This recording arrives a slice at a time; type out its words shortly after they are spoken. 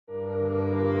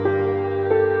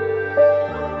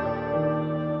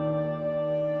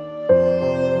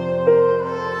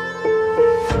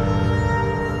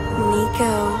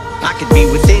could be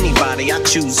with anybody, I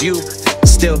choose you.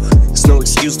 Still, there's no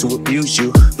excuse to abuse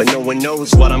you, but no one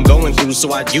knows what I'm going through,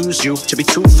 so I'd use you. To be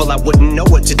truthful, I wouldn't know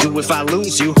what to do if I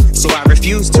lose you, so I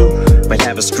refuse to. Might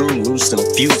have a screw loose and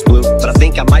a fuse blew, but I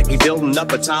think I might be building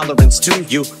up a tolerance to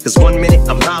you. Cause one minute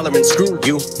I'm hollering screw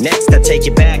you, next I take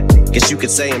it back. Guess you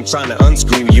could say I'm trying to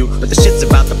unscrew you, but the shit's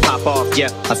about to pop off. Yeah,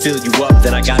 I fill you up,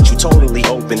 then I got you totally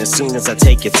open as soon as I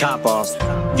take your top off.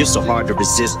 You're so hard to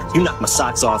resist, you knock my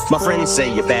socks off. My friends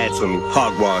say you're bad for me,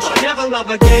 hogwash. I'll never love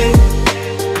again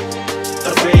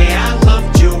the way I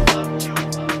loved you.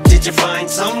 Did you find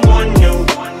someone new?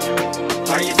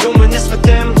 Are you doing this for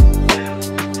them?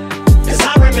 Cause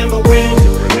I remember when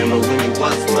you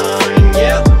was mine,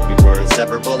 yeah. We were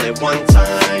inseparable at one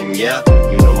time, yeah.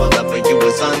 You know my love for you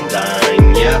was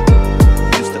undying, yeah.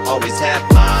 Used to always have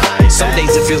my some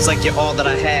days it feels like you're all that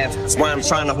I have. That's why I'm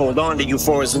trying to hold on to you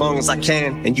for as long as I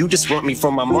can. And you just want me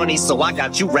for my money, so I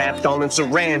got you wrapped all in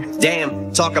saran.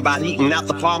 Damn, talk about eating out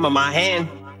the palm of my hand.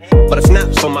 But if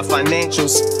not for my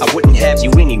financials, I wouldn't have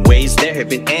you anyways. There have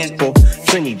been ample,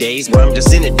 plenty days where I'm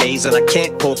just in a daze and I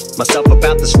can't pull myself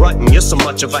about this rut, and you're so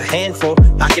much of a handful.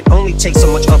 I can only take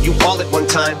so much of you all at one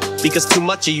time, because too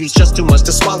much of you's just too much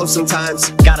to swallow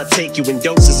sometimes. Gotta take you in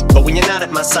doses, but when you're not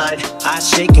at my side, I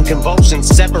shake in convulsions,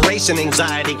 separation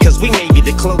anxiety, cause we may be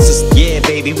the closest. Yeah,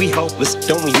 baby, we hopeless,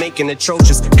 don't we make an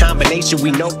atrocious combination?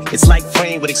 We know it's like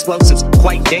playing with explosives,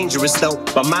 quite dangerous though,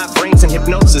 but my brain's in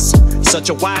hypnosis. Such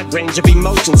a wide range of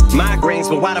emotions, migraines,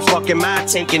 but why the fuck am I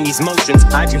taking these motions?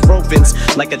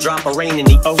 Ibuprofens, like a drop of rain in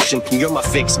the ocean. You're my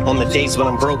fix on the days when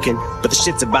I'm broken, but the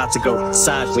shit's about to go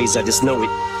sideways, I just know it.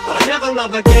 I'll never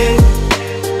love again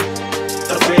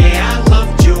the way I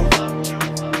loved you.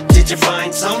 Did you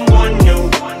find someone new?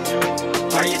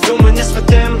 Are you doing this for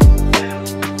them?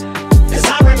 Cause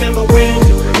I remember when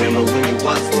you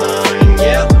was mine,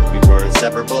 yeah. We were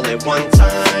inseparable at one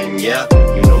time, yeah.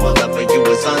 You know my love for you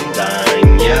was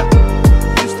undying, yeah.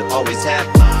 Used to always have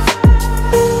my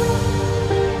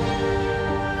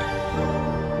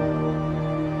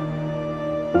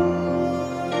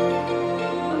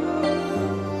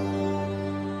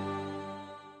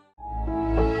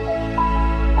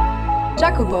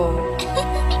Jacobo.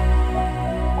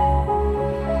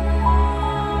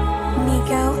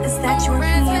 Nico, is that your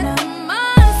piano?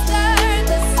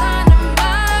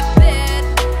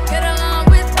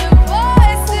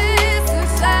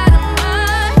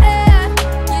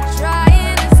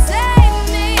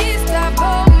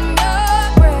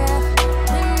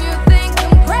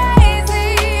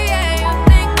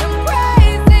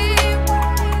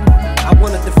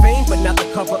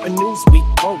 Cover a newsweek,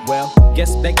 oh well,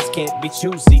 guess beggars can't be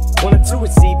choosy. Wanted to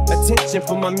receive attention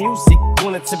from my music,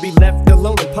 wanted to be left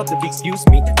alone in public, excuse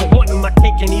me, for wanting my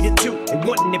cake and eat it too, and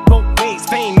wanting it both ways.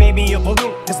 Fame made me a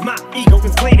balloon, cause my ego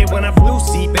inflated when I flew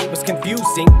see, but it was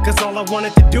confusing, cause all I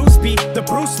wanted to do was be the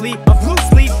Bruce Lee of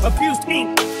loose leaf, abused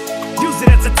ink. Use it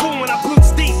as a tool when I blew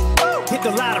steam. Hit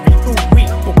the lottery, ooh wee,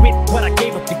 but with what I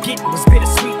gave up to get, it was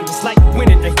bittersweet. It was like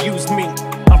winning a used me.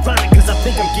 Ironic, cause I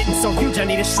think I'm getting so huge I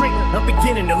need a shrink. I'm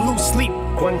beginning to lose sleep.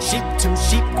 One sheep, two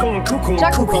sheep, going cuckoo and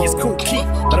kooky is cool key.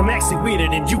 But I'm actually weirder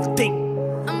than you think.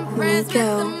 I'm friends with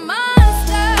the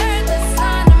monster that's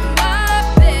under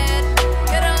my bed.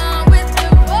 Get along with the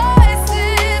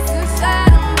voices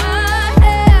inside of my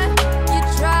head.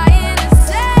 You're trying to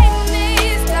save me,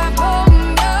 stop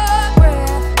holding your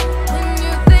breath. When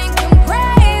you think I'm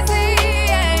crazy,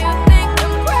 yeah, you think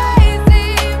I'm crazy.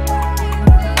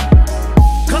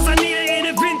 Cause I need an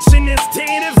interventionist to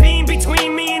intervene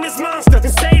between me and this monster,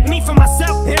 and save me from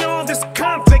myself and all this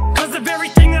conflict. Cause of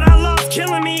everything that I love's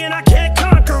killing me and I can't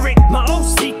conquer it. My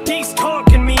OCD's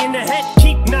talking me in the head,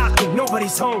 keep knocking.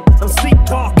 Nobody's home, I'm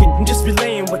sleepwalking. I'm just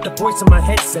relaying what the voice in my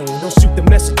head saying. Don't shoot the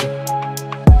messenger.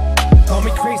 Call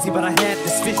me crazy, but I had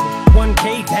this vision. One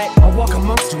day that I'll walk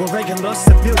amongst you, a regular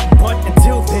civilian. But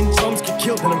until then, drums get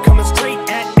killed and I'm coming straight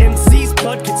at MC's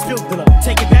blood gets spilled. And I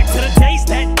take it back to the days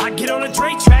that I get on a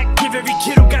Dre track. Give every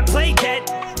kid who got played that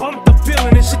pump the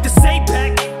feeling and shit to say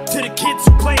back to the kids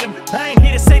who played them. I ain't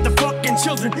here to save the fucking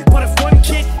children, but if one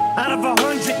kid out of 100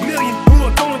 million who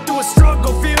are going through a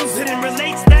struggle feels it and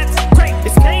relates, that's great.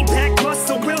 It's payback.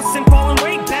 Russell Wilson falling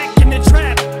way back in the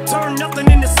trap. Turn nothing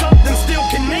into something, still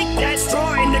can make that.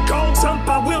 Straw in the gold jump,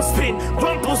 I will spin.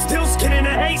 Rumple still skin in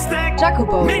a haystack.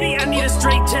 Jacobo. Maybe I need a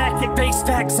straight jacket, face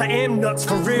facts. I am nuts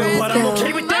for real, but I'm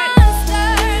okay with that.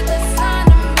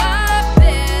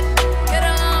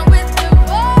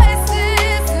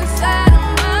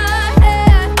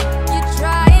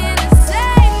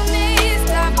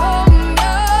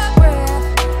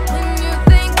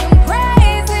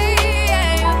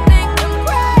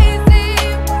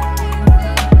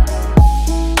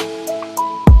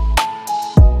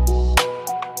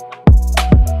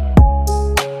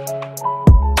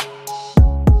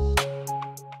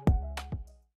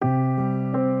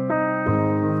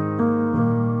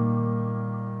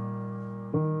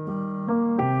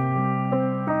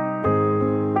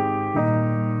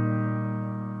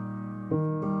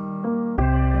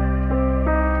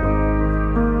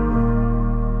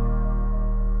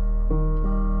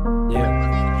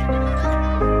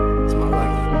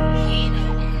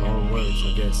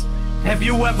 Have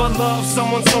you ever loved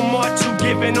someone so much you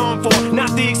giving on for?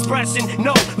 Not the expression,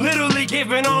 no, literally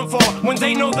giving on for. When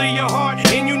they know they're your heart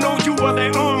and you know you are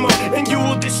their armor, and you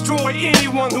will destroy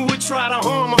anyone who would try to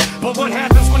harm her. But what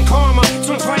happens when karma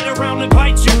turns right around and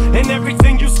bites you, and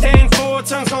everything you stand for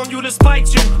turns on you to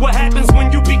spite you? What happens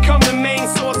when you become the main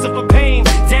source of a pain?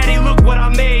 Daddy, look what I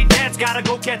made. Dad's gotta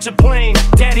go catch a plane.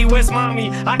 Daddy, where's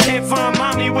mommy? I can't find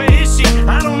mommy. Where is she?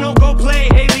 I don't know, go play.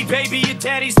 Haley, baby, your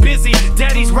daddy's busy.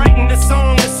 Daddy's writing the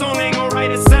song ain't gonna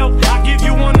write itself. I give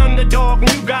you one underdog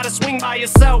and you gotta swing by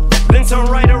yourself. Then turn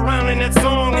right around in that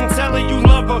song and tell her you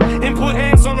love her, and put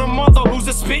hands on her mother who's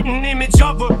a spitting image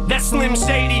of her. That's Slim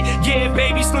Shady, yeah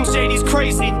baby, Slim Shady's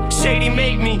crazy. Shady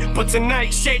made me, but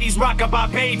tonight Shady's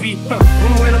rockabye baby.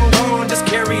 And when I'm gone, just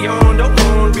carry on, don't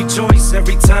mourn, rejoice.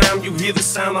 Every time you hear the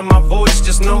sound of my voice,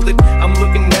 just know that I'm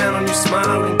looking down on you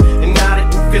smiling, and I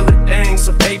didn't feel a thing.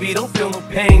 So baby, don't feel no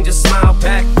pain, just smile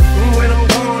back. And when I'm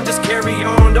gone, just carry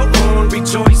on, don't mourn,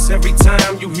 rejoice. Every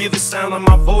time you hear the sound of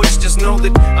my voice, just know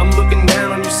that I'm looking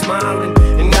down on you smiling,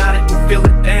 and I didn't feel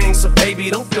a thing. So baby,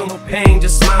 don't feel no pain,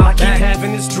 just smile back. I keep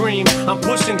having this dream, I'm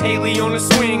pushing Haley on a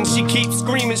swing. She keeps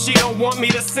screaming, she don't want me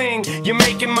to sing. You're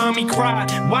making mommy cry,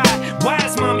 why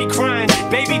is mommy crying?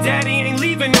 Baby daddy ain't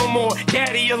leaving no more,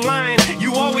 daddy you're lying.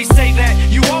 You always say that,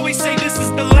 you always say this is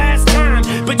the last time,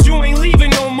 but you ain't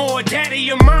leaving no more, daddy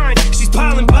you're mine. She's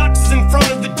piling boxes in front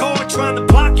of the door trying to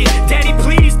block it. Daddy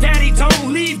please, daddy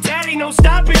don't leave, daddy no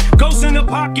stop it. Goes in the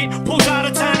pocket, pulls out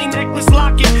a tiny necklace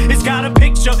locket. It's got a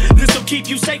picture, this'll keep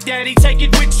you safe daddy, take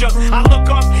it with ya. I look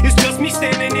up, it's just me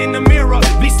standing in the mirror.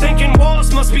 These thinking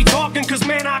walls must be talking, cause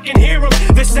man I can hear them.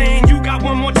 They're saying you got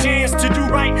one more chance to do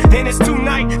right, and it's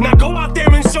tonight. Now go out there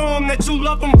and show them that you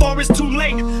love them, for it's too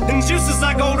late. And just as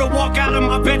I go to walk out of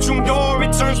my bedroom door,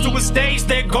 it turns to a stage,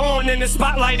 they're gone, and the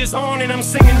spotlight is on, and I'm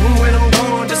singing. And when I'm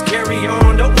gone, just carry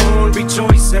on, don't mourn,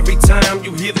 rejoice. Every time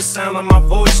you hear the sound of my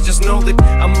voice, just know that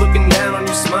I'm looking down on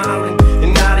you smiling,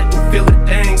 and I didn't feel a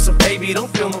thing. So baby,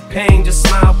 don't feel no pain, just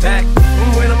smile back.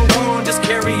 And when I'm gone, just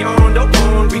carry on, don't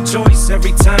mourn, rejoice.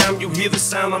 Every time you hear the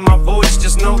sound of my voice,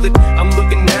 just know that I'm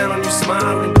looking down on you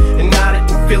smiling, and I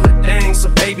didn't feel a thing. So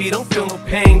baby, don't feel no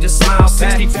pain, just smile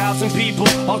back. 60,000 people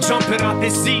all jumping out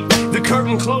this seat. The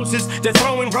curtain closes, they're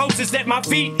throwing roses at my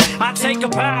feet. I take a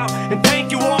bow and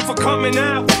thank you all for coming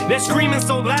out. They're screaming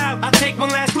so loud, I take one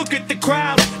last look at the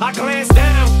crowd. I glance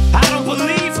down, I don't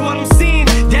believe what I'm seeing.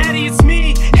 Daddy, it's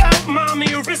me, help mommy,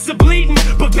 your wrists are bleeding.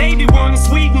 But baby, we're in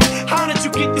Sweden, how did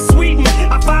you get to Sweden?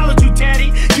 I followed you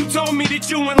daddy, you told me that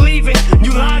you weren't leaving.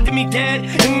 You lied to me dad,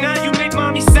 and now you make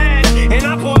mommy sad. And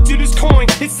I bought you this coin,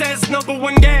 it says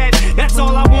 #1 dad. That's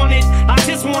all I wanted, I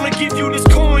just wanna give you this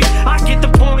coin. I get the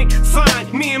point,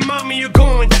 fine, me and mommy are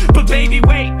going. But baby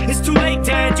wait, it's too late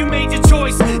dad, you made your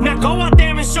choice. Now go out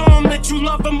there and show them that you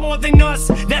love them more than us.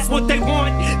 That's what they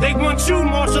want you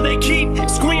more, so they keep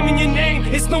screaming your name.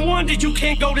 It's no wonder you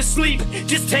can't go to sleep,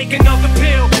 just take another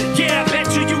pill. Yeah, I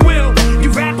bet you will, you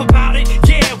rap about it,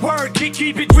 yeah, word,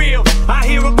 keep it real. I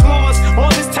hear applause, all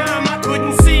this time I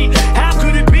couldn't see. How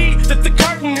could it be that the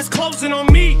curtain is closing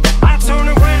on me? I turn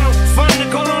around, find the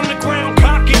gun on the ground,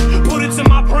 cock it, put it to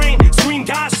my brain, scream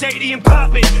die shady and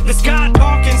pop it. The sky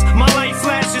darkens, my light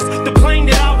flashes, the plane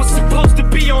that I was supposed to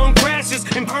be on crashes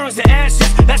and burns to ashes.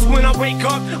 That's when I wake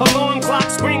up, alarm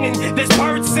clock's ringing, there's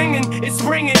birds singing, it's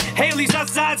ringing, Haley's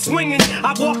outside swinging.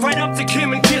 I walk right up to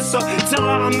Kim and kiss her, tell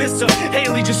her I miss her.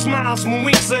 Haley just smiles and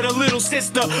winks at her little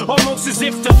sister, almost as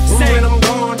if to say, when I'm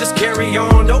gone, just carry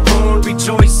on, don't mourn,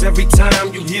 rejoice. Every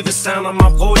time you hear the sound of my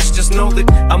voice, just know that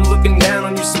I'm looking down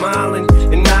on you smiling,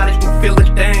 and I didn't feel a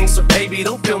thing. So baby,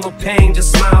 don't feel no pain,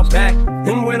 just smile back.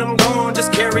 And when I'm gone,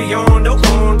 just carry on, don't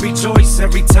mourn, rejoice.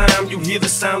 Every time you hear the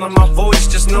sound of my voice,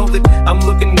 just know that I'm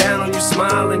looking down on you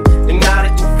smiling, and I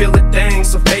didn't feel a thing.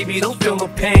 So baby, don't feel no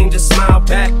pain, just smile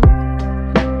back.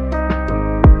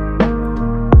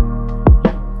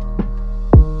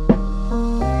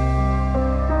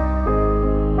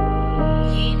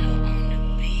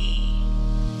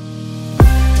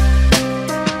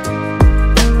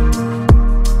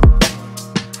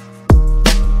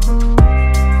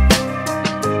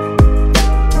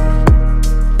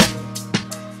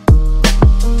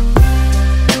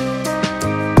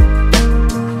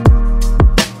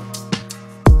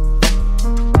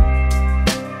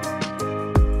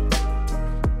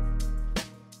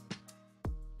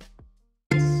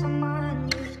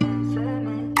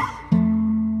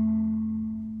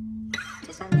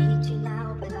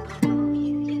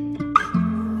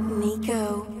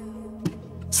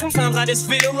 Sometimes I just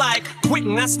feel like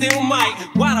quitting, I still might.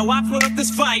 Why do I put up this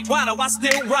fight? Why do I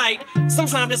still write?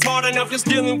 Sometimes it's hard enough just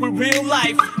dealing with real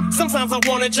life. Sometimes I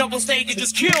wanna jump on stage and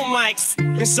just kill mics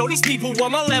and show these people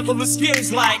what my level of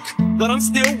skill's like. But I'm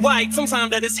still white,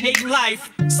 sometimes I just hate life.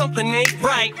 Something ain't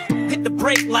right, hit the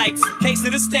brake lights. Case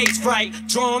of the stage fright,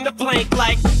 drawing the blank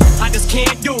like I just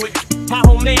can't do it. My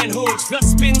whole manhood's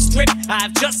just been stripped.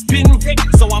 I've just been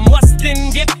picked, so I must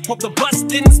dip. Hope the bus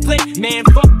didn't split. Man,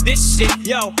 fuck this shit.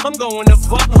 Yo, I'm going to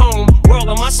fuck home. World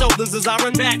on my shoulders as I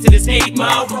run back to this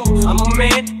 8-mile road. I'm a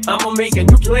man, I'ma make a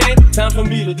new plan. Time for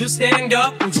me to just stand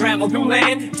up and travel through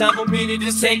land. Time for me to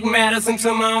just take matters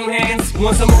into my own hands.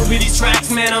 Once I'm over these tracks,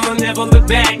 man, I'ma never look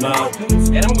back. No,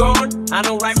 and I'm going, I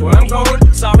don't like where I'm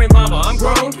going. Sorry mama, I'm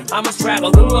grown, I must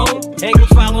travel alone. Ain't gonna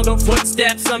follow no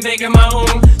footsteps, I'm making my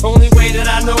own. Only way that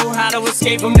I know how to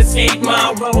escape from this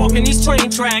 8-mile road. Walking these train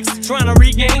tracks, trying to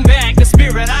regain back the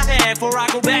spirit I had before I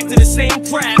go back to the same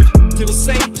crap, to the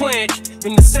same plant,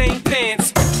 in the same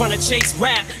pants. Trying to chase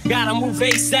rap, gotta move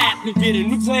ASAP to get a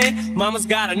new plan. Mama's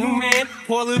got a new man,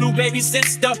 poor little baby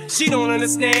sister, she don't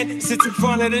understand. Sits in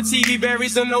front of the TV,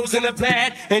 buries her nose in a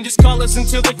pad, and just colors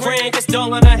until the grand gets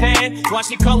dull in her hand. While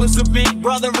she colors a big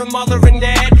brother and mother and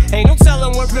dad. Ain't no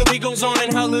telling what really goes on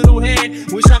in her little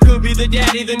head. Wish I could be the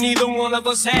daddy that neither one of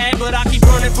us had, but I keep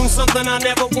running from something I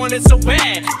never wanted so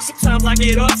bad. Sometimes I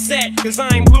get upset, cause I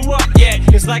ain't blew up yet.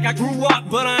 It's like I grew up,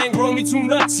 but I ain't grown me too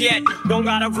nuts yet. Don't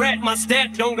gotta ret my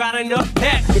step, don't got enough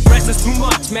pep. The press is too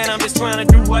much, man, I'm just trying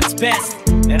to do what's best.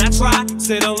 And I try,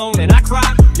 sit alone and I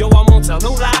cry. Yo, I won't tell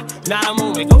no lie, not a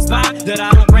moment goes by that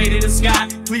I don't pray to the sky.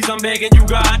 Please, I'm begging you,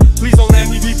 God, please don't let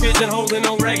me be pigeonholed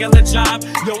no regular job.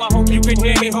 Yo, I hope you can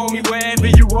hear me, homie, wherever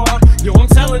you are. Yo, I'm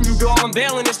telling you, dog, I'm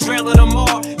bailing this trailer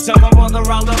tomorrow. Tell my mother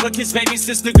I love her, kiss baby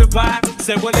sister goodbye.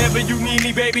 Said whenever you need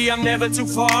me, baby, I'm never too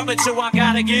far. But yo, I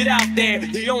gotta get out there,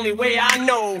 the only way I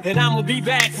know. And I'ma be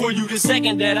back for you the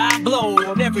second that I blow.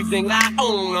 On everything I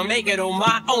own, I'll make it on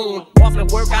my own. Off the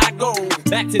work I go,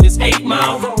 back to this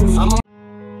 8-mile road.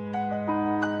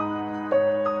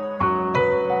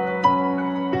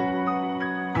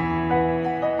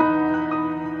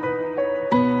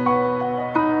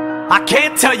 I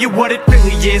can't tell you what it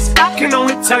really is, I can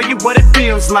only tell you what it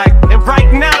feels like. And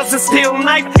right now there's a steel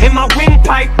knife in my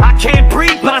windpipe. I can't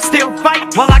breathe but I still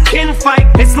fight, while I can fight.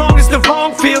 As long as the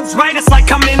wrong feels right, it's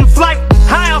like I'm in flight.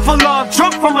 High off of love,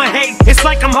 drunk from my hate, it's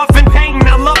like I'm huffing pain.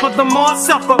 I love her the more I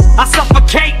suffer, I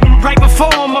suffocate. And right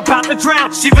before I'm about to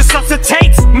drown, she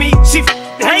resuscitates me. She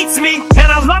hates me,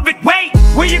 and I love it. Wait,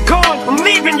 where you going? I'm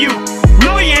leaving you.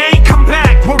 No, you ain't come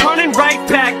back, we're running right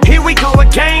back. Here we go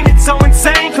again, it's so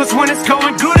insane. Cause when it's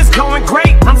going good, it's going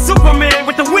great. I'm Superman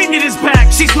with the wind in his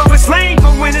back. She's Lois Lane,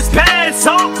 but when it's bad, it's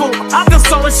awful. I feel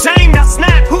so ashamed, I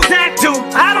snap, who's that dude?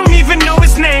 I don't even know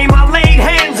his name, I laid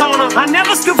hands on her. I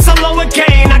never stoop so low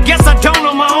again, I guess I don't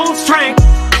know my own strength.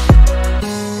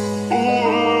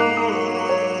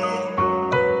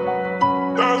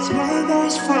 That's my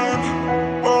best friend.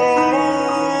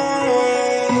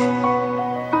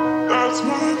 That's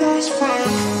my best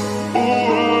friend.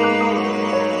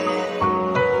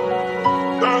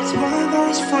 That's my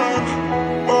best friend.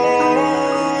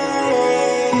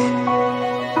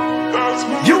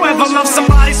 You ever love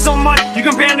somebody so much you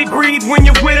can barely breathe when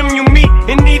you're with them? You meet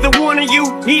and neither one of you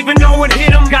even know it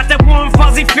hit them. Got that warm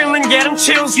fuzzy feeling, get them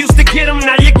chills, used to get them.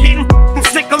 Now you're getting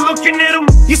sick of looking at them.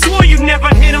 You swore you'd never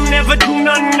hit them, never do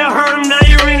nothing to hurt them. Now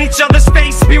you're in each other's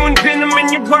face, spewing venom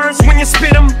in your words when you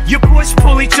spit them. You push,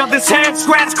 pull each other's hair,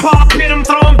 scratch, claw, pit them,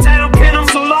 throw them down, pin them.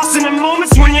 So lost in the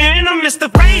moments when you're in them, it's the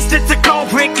phrase that the cold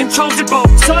break controls your boat.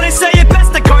 So they say it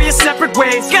best to go your separate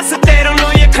ways. Guess that they don't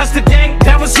know you, cause today,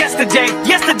 that was yesterday.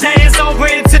 Yesterday is over,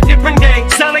 it's a different day.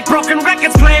 Sound like broken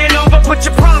records playing over, but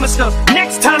you promised her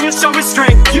next time you'll show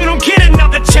restraint. You don't get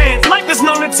another chance. Life is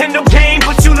no Nintendo game,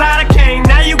 but you lied again.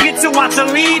 Now you get to watch her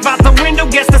leave out the window.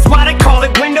 Guess that's why they call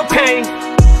it window pane.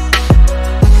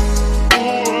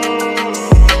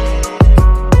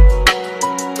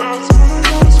 That's my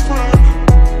best friend.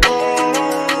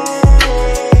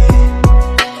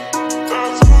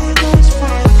 That's my best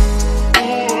friend.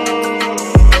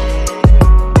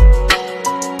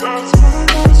 That's my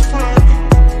best friend.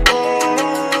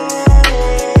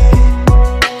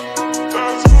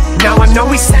 Now I know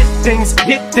we said things,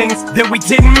 did things that we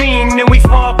didn't mean, and we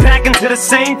fall back into the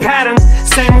same pattern,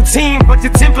 same routine. But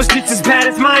your temper's just as bad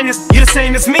as mine is. You're the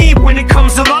same as me, when it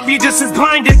comes to love, you're just as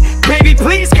blinded. Baby,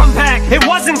 please come back, it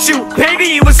wasn't you,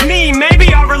 baby, it was me.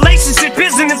 Maybe our relationship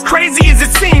isn't as crazy as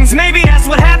it seems. Maybe that's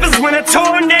what happens when a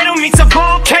tornado meets a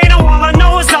volcano. All I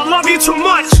know is I love you too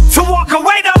much to walk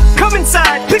away though. Come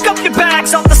inside, pick up your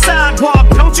bags off the sidewalk.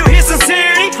 Don't you hear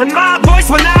sincerity in my voice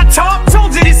when I talk?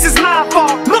 Told you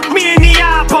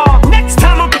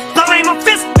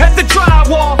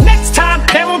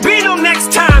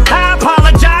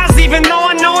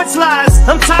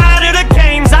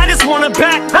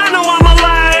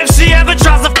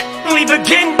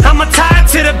again. I'ma tie it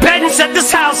to the bed and set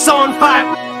this house on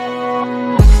fire.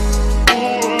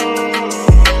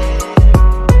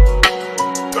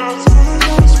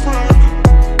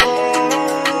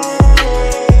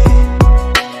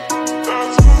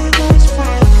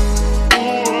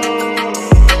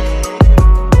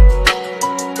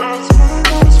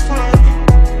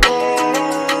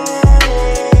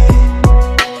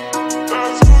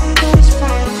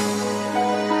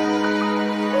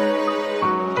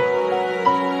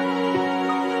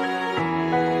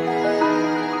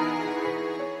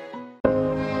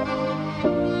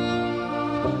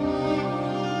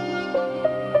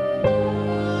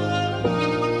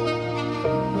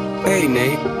 Hey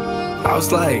Nate,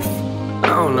 how's life? I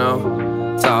don't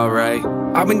know, it's alright.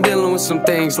 I've been dealing with some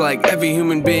things like every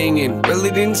human being and really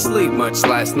didn't sleep much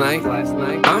last night.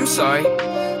 I'm sorry,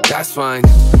 that's fine.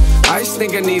 I just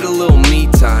think I need a little me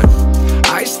time.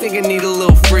 I just think I need a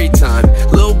little free time.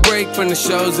 Little break from the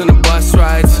shows and the bus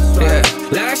rides. Yeah,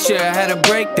 last year I had a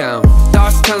breakdown.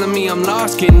 Thoughts telling me I'm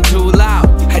lost, getting too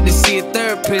loud. Had to see a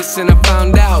therapist and I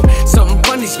found out something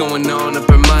funny's going on up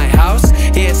in my house.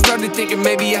 Yeah, I started thinking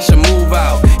maybe I should move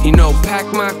out. You know, pack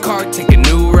my car, take a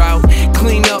new route.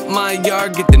 Clean up my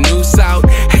yard, get the noose out.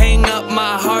 Hang up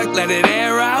my heart, let it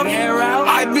air out.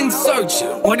 I've been searching,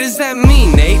 what does that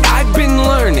mean, Nate? I've been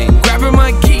learning, grabbing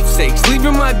my keepsakes,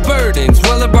 leaving my burdens.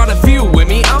 Well, I brought a few with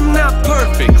me, I'm not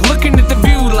perfect. Looking at the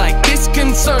view like this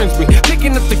concerns me.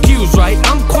 Picking up the cues right,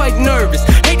 I'm quite nervous.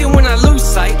 Hating when I lose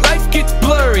sight, life gets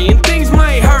blurry and things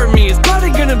might hurt me. It's probably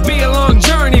gonna be a long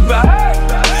journey, but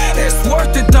it's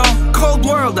worth it though. Cold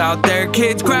world out there,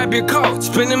 kids, grab your coats.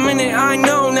 Been a minute, I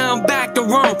know, now I'm back to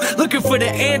Rome. Looking for the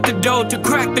antidote to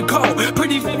crack the code.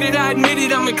 Pretty vivid, I admit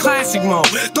it, I'm in classic mode.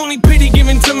 Don't need pity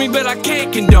given to me, but I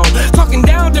can't condone talking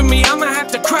down to me, I'ma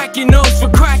have to crack your nose for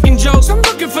cracking jokes. I'm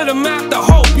looking for the map to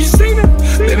hope, you seen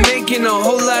it? Been making a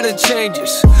whole lot of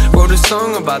changes. Wrote a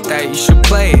song about that, you should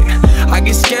play it. I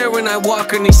get scared when I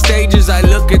walk on these stages. I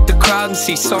look at the crowd and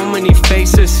see so many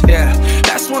faces. Yeah,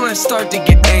 that's when I start to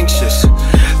get anxious.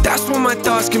 That's when my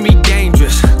thoughts can be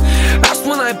dangerous. That's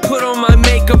when I put on my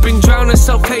makeup and drown in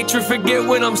self-hatred. Forget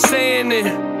what I'm saying and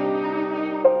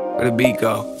where the beat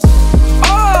go?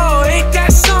 Oh, ain't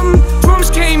that something? Drums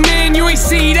came in, you ain't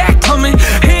see that coming.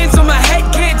 Hands on my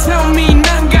head, can't tell me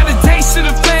nothing. Got a taste of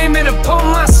the flame and upon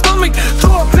my stomach.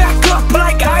 Throw it back up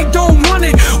like I don't want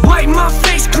it. Wipe my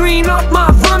face, clean up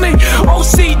my vomit.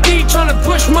 OCD tryna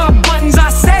push my buttons, I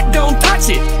said don't touch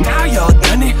it. Now y'all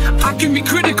done it. I can be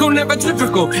critical, never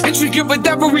typical. Intricate with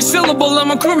every syllable,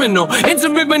 I'm a criminal.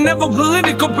 Intimate but never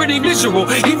political, pretty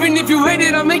visual. Even if you hate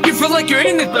it, I make you feel like you're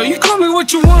in it though. You call me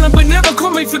what you wanna, but never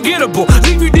call me forgettable.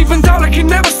 Leave you deep in thought, I can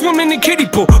never swim in the kiddie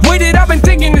pool. Waited, I've been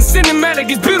thinking the cinematic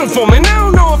is beautiful. Man, I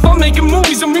don't know if I'm making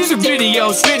movies or music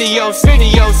videos.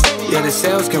 Yeah, the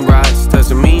sales can rise,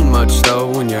 doesn't mean much though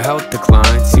when your health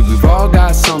declines. See, we've all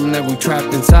got something that we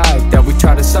trapped inside that we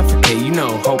try to suffocate, you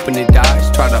know, hoping it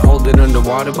dies. Try to hold it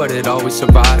underwater, but it always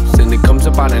survives. And it comes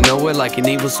up out of nowhere like an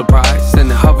evil surprise. And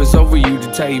it hovers over you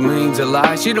to tell you millions of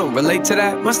lies. You don't relate to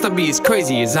that? Must not be as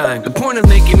crazy as I am. The point of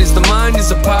making is the mind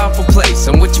is a powerful place,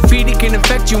 and what you feed it can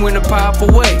affect you in a powerful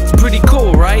way. It's pretty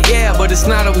cool, right? Yeah, but it's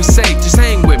not always safe. Just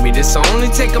hang with me, this'll only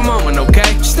take a moment,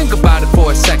 okay? Just think about it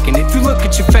for a second. If you look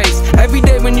at your face every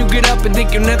day when you get up and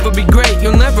think you'll never be great,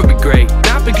 you'll never be great.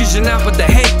 Not because you're not, but the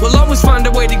hate will always find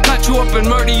a way to cut you up and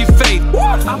murder your fate.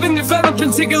 I've been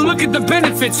developing, take a look at the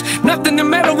benefits. Nothing to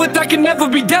meddle with, I can never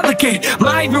be delicate.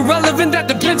 Life irrelevant, that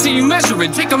depends how you measure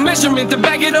it. Take a measurement to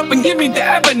back it up and give me the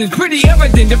evidence. Pretty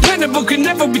evident, dependable, can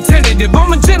never be tentative.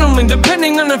 I'm a gentleman,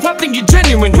 depending on if I think you're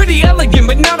genuine. Pretty elegant,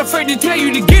 but not afraid to tell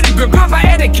you to get a grip. Proper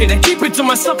etiquette, I keep it to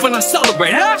myself when I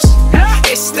celebrate.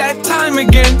 It's that time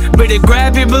again. Better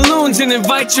grab your balloons and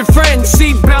invite your friends.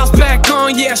 Seatbelts back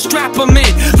on, yeah, strap them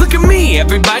in. Look at me,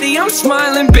 everybody, I'm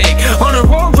smiling big. On a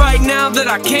road right now that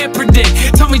I can't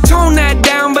predict. Tell me tone that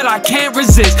down, but I can't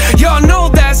resist. Y'all know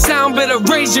that sound, better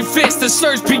raise your fist. The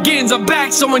search begins, I'm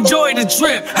back, so enjoy the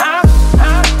trip.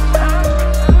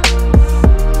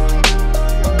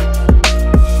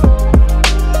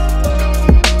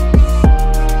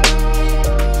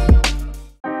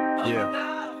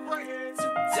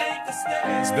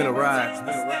 It's been a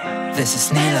ride. This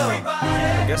is Nilo.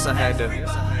 I guess I had to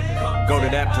go to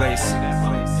that place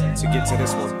to get to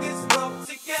this one.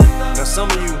 Now some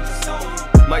of you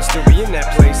might still be in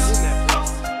that place.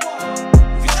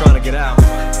 If you're trying to get out,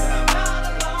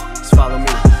 just follow me.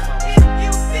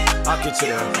 I'll get you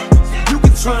there. You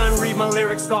can try and read my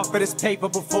lyrics off of this paper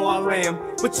before I lay 'em,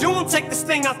 but you won't take this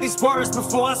thing out these words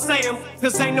before I say 'em.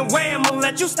 Cause ain't no way I'm gonna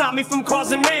let you stop me from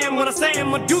causing man. When I say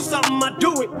I'm gonna do something, I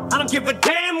do it. I don't give a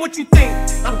damn what you think.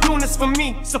 I'm doing this for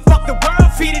me, so fuck the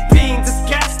world, feed it beans. It's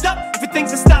gassed up, if it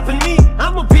thinks it's stopping me,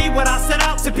 I'ma be what I set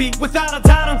out to be, without a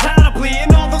doubt, undoubtedly.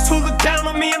 And all those who look down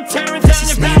on me, I'm tearing down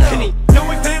your balcony.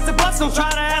 No ifs, ands, or buts, don't try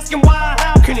to ask him why or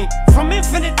how can he. From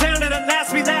infinite down to the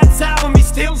last relapse album, he's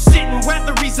still shitting,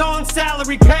 whether he's on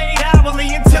salary, paid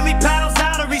hourly, until he paddles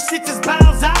out or he shit just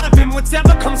bows out of him.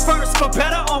 Whatever comes first, for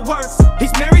better or worse.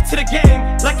 He's married to the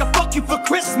game, like a fuck you for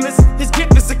Christmas. His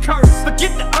gift is a curse.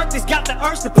 Forget the earth, he's got the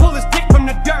urge to pull his dick from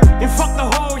the dirt and fuck the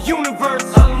whole universe.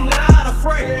 I'm not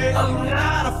afraid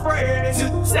to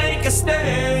take a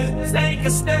stand, take a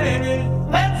stand.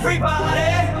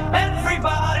 Everybody,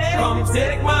 come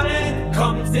take my hand,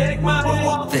 come take my hand. We'll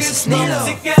walk this road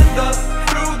together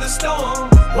through the storm,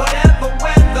 whatever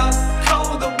weather,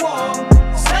 cold or warm.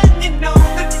 Letting you know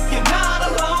that you're not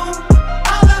alone.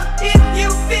 Holla if you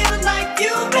feel like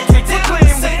you've been down the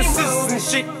same road. And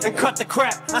shit, and cut the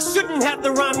crap. I shouldn't have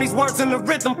to rhyme these words in the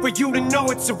rhythm for you to know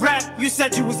it's a rap. You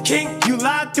said you was king, you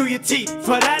lied through your teeth.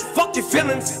 For that, fuck your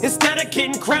feelings. Instead of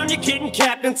getting crowned, you're getting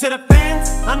capped. And to the fans,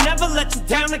 I'll never let you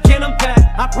down again, I'm back.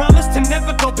 I promise to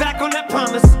never go back on that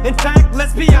promise. In fact,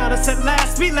 let's be honest, at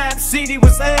last relapse CD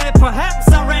was aired. Perhaps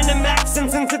I ran them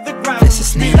accents into the ground. This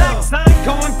is Relax, I ain't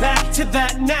going back to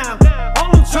that now.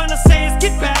 All I'm trying to say is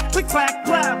get back, click, clack,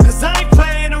 clap. Cause I ain't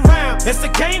playing around. It's a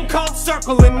game called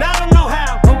Circle and I don't know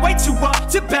how. I'm way too up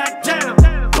to back down,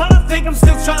 but I think I'm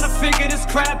still trying to figure this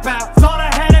crap out. Thought I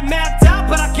had it mapped out,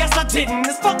 but I guess I didn't.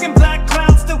 This fucking black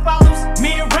cloud still follows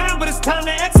me around, but it's time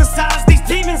to exercise these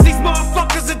demons. These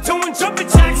motherfuckers are doing jumping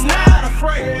jacks now.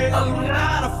 I'm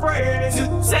not afraid to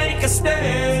take a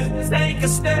stand, take a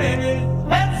stand.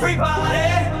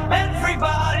 Everybody,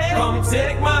 come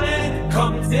take my hand,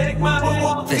 come take my hand. We'll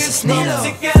walk this road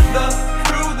together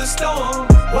through the storm,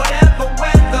 whatever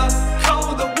weather,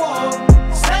 cold or warm.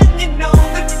 Letting you know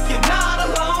that you're not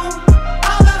alone.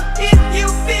 Holla if you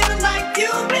feel like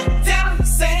you've been down the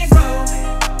same road.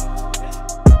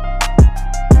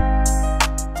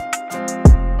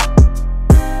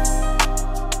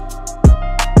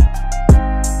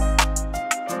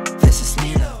 This is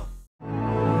Nilo.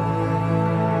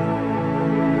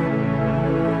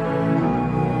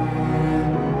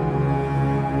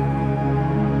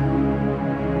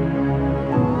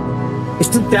 It's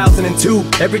 2002,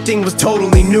 everything was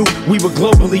totally new. We were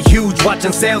globally huge,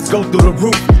 watching sales go through the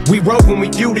roof. We rode when we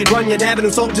viewed it, Runyon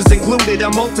Avenue soldiers included. A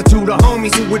multitude of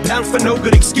homies who would pounce for no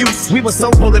good excuse. We were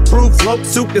so bulletproof, sloped,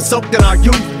 souped and soaked in our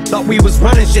youth. Thought we was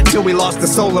running shit till we lost the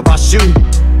sole of our shoe.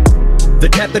 The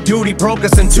depth of duty broke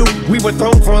us in two. We were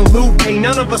thrown for a loop, ain't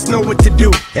none of us know what to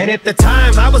do. And at the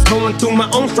time, I was going through my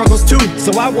own struggles too.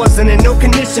 So I wasn't in no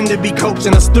condition to be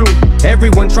coaching us through.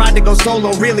 Everyone tried to go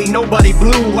solo, really nobody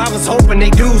blew. I was hoping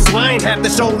they do, so I ain't have to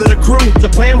shoulder the crew. The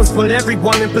plan was put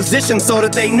everyone in position so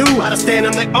that they knew how to stand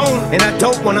on their own. And I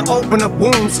don't wanna open up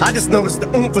wounds, I just noticed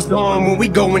the oomph was gone when we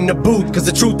go in the booth. Cause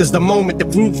the truth is the moment the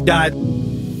proof died,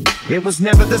 it was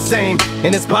never the same,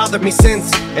 and it's bothered me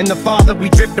since. And the farther we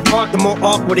drift apart, the more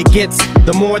awkward it gets.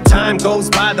 The more time goes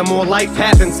by, the more life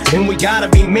happens. And we gotta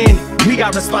be men, we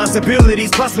got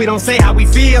responsibilities. Plus we don't say how we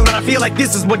feel, and I feel like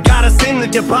this is what got us in the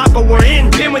debacle we're in.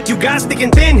 Been with you guys thick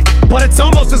and thin, but it's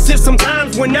almost as if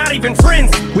sometimes we're not even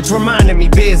friends. Which reminded me,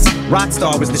 Biz,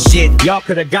 Rockstar was the shit. Y'all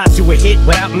could've got you a hit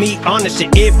without me on the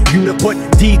shit. If you'd have put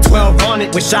D12 on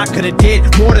it, wish I could've did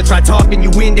more to try talking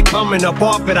you into coming up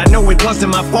off it. I know it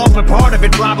wasn't my fault, but part of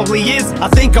it probably is. I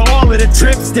think of all of the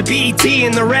trips to BET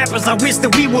and the rappers I wish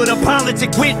that we would've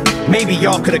politic with. Maybe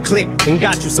y'all could've clicked and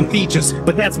got you some features,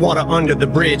 but that's water under the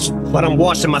bridge. But I'm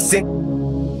washing my sin.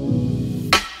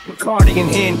 Cardi in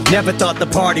hand, never thought the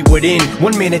party would end.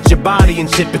 1 minute your body and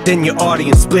shit, but then your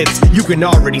audience splits. You can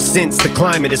already sense the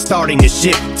climate is starting to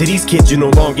shift. To these kids you no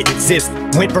longer exist.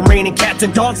 Went from raining cats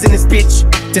and dogs in this bitch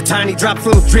to tiny drops,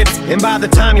 little drips. And by the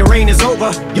time your reign is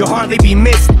over, you'll hardly be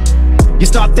missed. You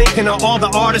start thinking of all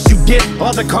the artists you get,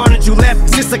 all the carnage you left.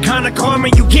 Is this the kind of karma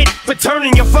you get for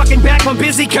turning your fucking back on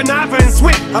busy Canava and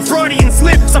Swift? A Freudian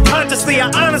slip, subconsciously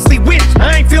I honestly wish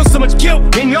I ain't feel so much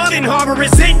guilt and y'all didn't harbor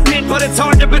resentment. But it's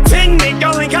hard to pretend that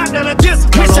y'all ain't got none of this.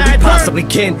 Wish I had possibly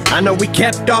can. I know we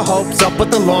kept our hopes up, but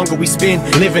the longer we spend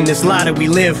living this lie that we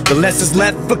live, the less is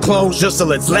left for closure. So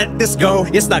let's let this go.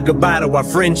 It's not goodbye to our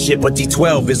friendship, but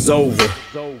D12 is over.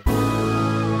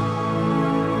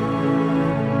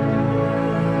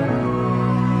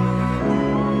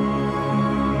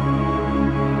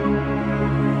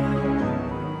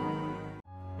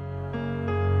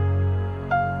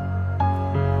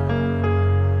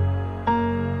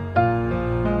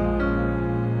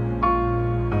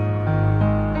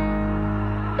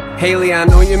 Haley, I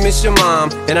know you miss your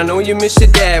mom, and I know you miss your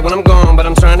dad when I'm gone, but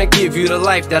I'm trying to give you the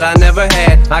life that I never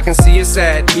had. I can see you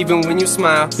sad, even when you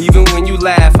smile, even when you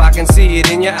laugh. I can see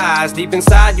it in your eyes, deep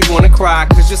inside you wanna cry,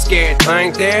 cause you're scared. I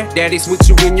ain't there, daddy's with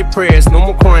you in your prayers. No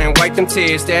more crying, wipe them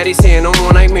tears. Daddy's here, no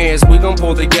more nightmares. We gon'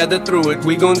 pull together through it,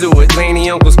 we gon' do it.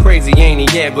 Laney uncle's crazy, ain't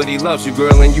he? Yeah, but he loves you,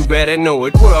 girl, and you better know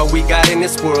it. What all we got in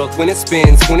this world, when it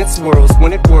spins, when it swirls,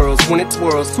 when it whirls, when it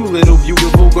twirls. Two little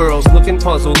beautiful girls looking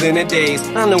puzzled in a daze.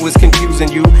 I know it's confusing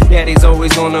you, daddy's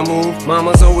always on the move,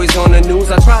 mama's always on the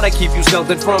news. I try to keep you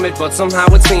sheltered from it, but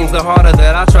somehow it seems the harder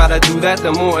that I try to do that,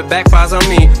 the more it backfires on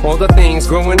me. All the things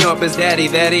growing up as daddy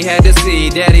that he had to see,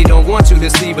 daddy don't want you to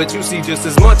see, but you see just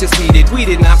as much as he did. We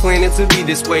did not plan it to be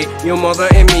this way, your mother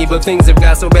and me, but things have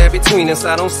got so bad between us.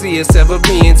 I don't see us ever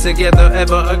being together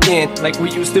ever again, like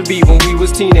we used to be when we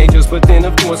was teenagers. But then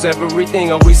of course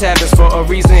everything always happens for a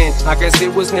reason. I guess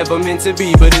it was never meant to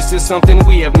be, but it's just something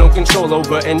we have no control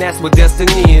over, and that's what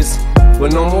destiny is.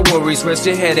 But no more worries, rest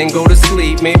your head and go to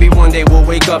sleep. Maybe one day we'll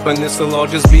wake up and this'll all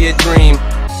just be a dream.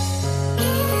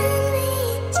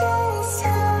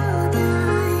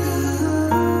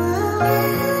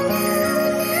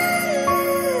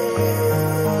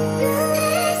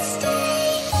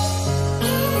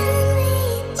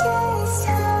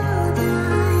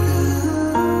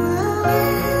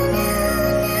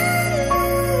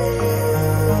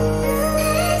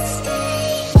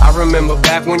 Remember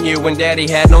back one year when daddy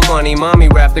had no money, mommy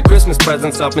wrapped the Christmas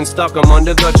presents up and stuck them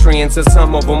under the tree and said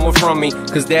some of them were from me,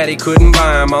 cause daddy couldn't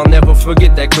buy them. I'll never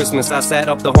forget that Christmas, I sat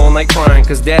up the whole night crying,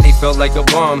 cause daddy felt like a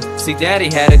bum. See,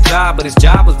 daddy had a job, but his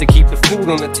job was to keep the food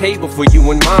on the table for you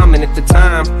and mom. And at the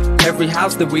time, every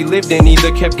house that we lived in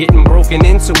either kept getting broken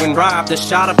into and robbed or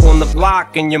shot up on the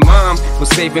block. And your mom was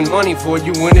saving money for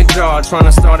you in a jar, trying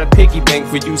to start a piggy bank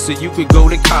for you so you could go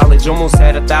to college. Almost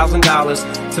had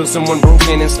 $1,000 till someone broke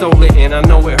in and stole it. And I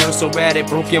know it hurt so bad it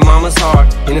broke your mama's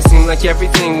heart, and it seemed like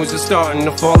everything was just starting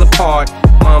to fall apart.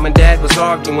 Mom and dad was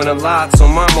arguing a lot, so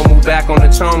mama moved back on the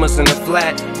Chalmers in a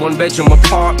flat, one-bedroom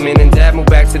apartment, and dad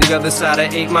moved back to the other side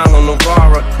of 8 Mile on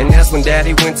Novara. And that's when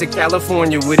daddy went to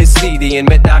California with his CD and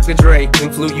met Dr. Dre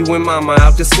and flew you and mama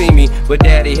out to see me. But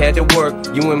daddy had to work,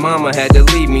 you and mama had to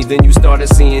leave me. Then you started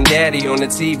seeing daddy on the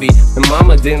TV, and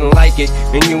mama didn't like it,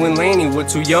 and you and Laney were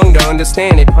too young to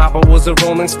understand it. Papa was a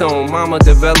Rolling Stone, mama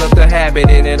developed a habit,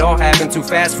 and it all happened too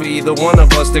fast for either one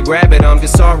of us to grab it. I'm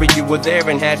just sorry you were there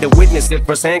and had to witness it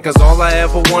firsthand, cause all I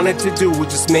ever wanted to do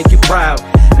was just make you proud.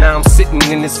 Now I'm sitting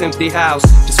in this empty house,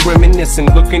 just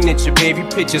reminiscing, looking at your baby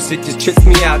pictures. It just trips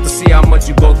me out to see how much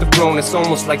you both have grown. It's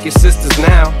almost like your sisters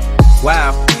now.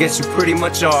 Wow, guess you pretty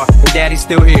much are, and daddy's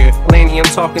still here. Laney, I'm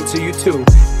talking to you too.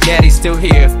 Daddy's still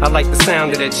here, I like the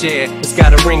sound of that chair. It's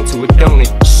got a ring to it, don't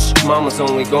it? Shh, mama's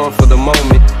only gone for the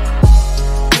moment.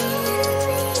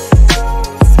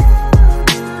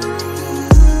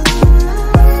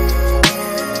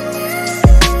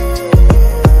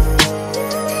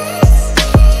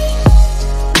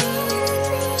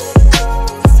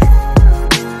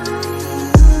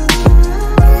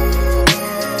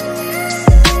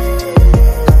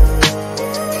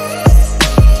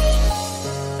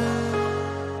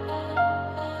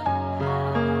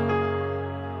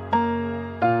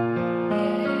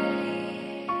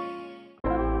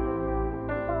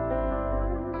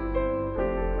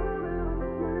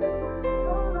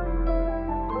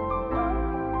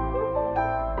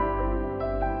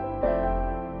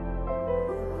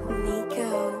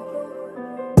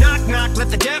 Knock, let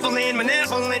the devil in,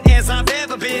 malevolent as I've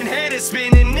ever been. Head is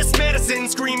spinning, this medicine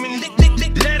screaming,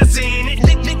 let us in. It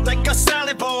lick like a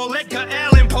salad bowl, Edgar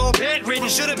Allan Poe, bedridden,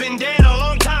 should have been dead a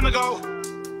long time ago.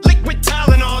 Liquid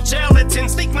Tylenol, gelatin,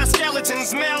 think my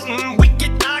skeleton's melting.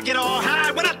 Wicked, I get all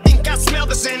high when I think I smell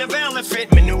the scent of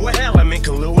elephant manure. Hell, I'm in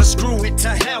Kahlua, screw it, to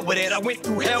hell with it. I went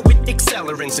through hell with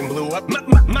accelerants and blew up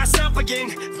myself again.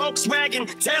 Volkswagen,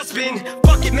 tailspin,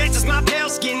 fuck it, matches my pale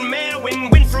skin.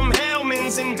 Mailwin, went from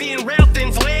Hellman's and being rail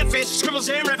thin. Filet-fish, scribbles,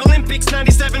 jam, rap Olympics,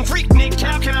 97. Freak Nick,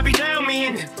 how can I be down me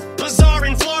in? Bazaar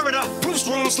in Florida, Bruce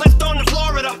room, slept on the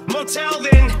Florida motel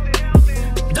then.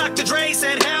 Dr. Dre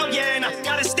said hell yeah, and I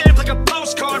got it stamped like a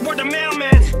postcard, word to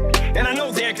mailman. And I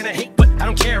know they're gonna hate, but I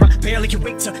don't care. I barely can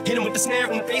wait to hit him with the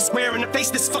snare in the face, square in the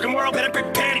face. This fucking world better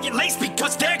prepare to get laced,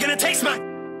 because they're gonna taste my.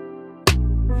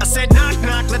 I said knock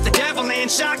knock, let the devil in.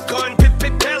 Shotgun,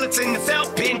 pip pellets in the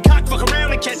felt pin. Cock fuck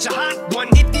around and catch a hot one.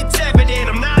 It's evident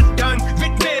I'm not done.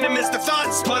 Bit venom is the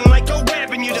thought spun like a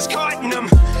web and you just caught in them.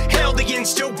 Held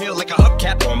against your will like a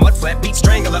hubcap or a mud flap. Beat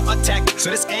strangler attack,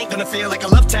 so this ain't gonna feel like a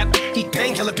love tap. Eat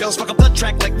painkiller pills, fuck a blood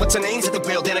track like what's her name's at the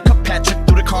wheel. Then a cup pat trip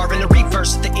through the car in the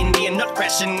reverse. The Indian nut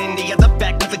crash in India, the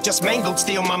back with the have just mangled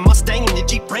steel. My Mustang and your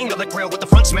Jeep Wrangler, the grill with the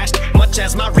front smashed, much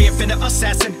as my rear fender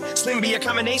assassin. Slim be a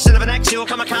combination of an actual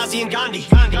kamikaze and Gandhi.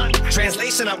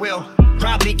 Translation, I will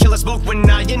probably kill us both when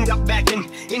I end up back in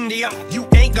India. You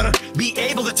ain't gonna be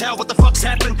able to tell what the fuck's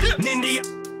happened in India.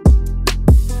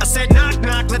 I said knock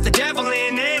knock, let the devil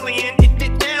in, alien.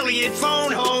 Alien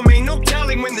phone home, ain't no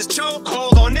telling when this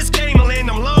chokehold on this game will end.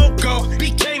 I'm loco,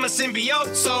 became a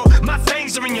symbiote, so my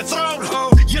fangs are in your throat, ho.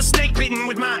 You're snake bitten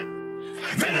with my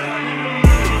venom.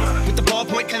 With the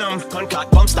ballpoint pen, gun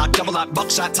cock, bump stock, double lock,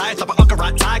 buckshot, tie, up a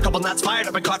uckerot tie, couple knots fired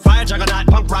up and caught fire, juggernaut,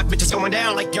 punk rock, bitches going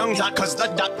down like young dot, cause the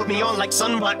dot put me on like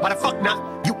sunblock. Why the fuck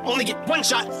not? You only get one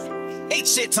shot. Ate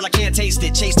shit till I can't taste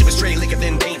it, chased it with stray liquor,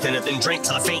 then paint, then drink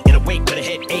till I faint and awake with a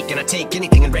headache, and I take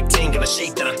anything in rectangular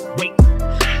shape that I wait.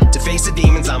 To face the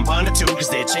demons, I'm bonded to, cause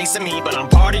they're chasing me, but I'm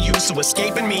part of you, so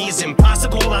escaping me is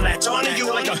impossible. I latch onto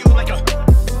you like a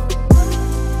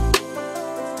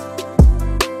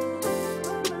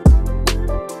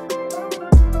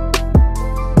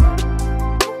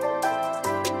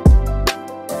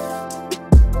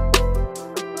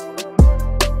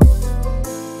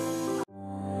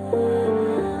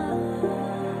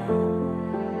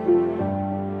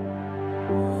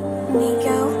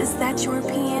Nico, is that your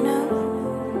piano?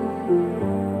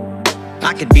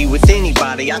 I could be with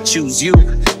anybody, I choose you.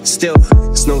 Still,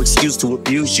 it's no excuse to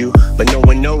abuse you, but no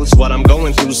one knows what I'm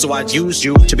going through, so I'd use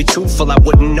you. To be truthful, I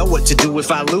wouldn't know what to do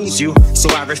if I lose you, so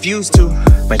I refuse to.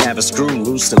 Might have a screw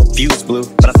loose and a fuse blew,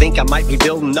 but I think I might be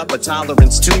building up a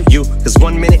tolerance to you. Cause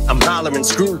one minute I'm hollering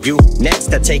screw you,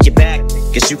 next I take it back.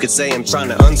 Guess you could say I'm trying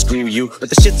to unscrew you, but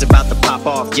the shit's about to pop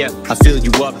off. Yeah, I fill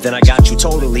you up, then I got you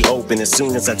totally open as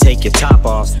soon as I take your top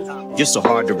off. You're so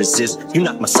hard to resist, you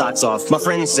knock my socks off. My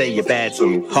friends say you're bad for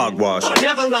me, hogwash. I'll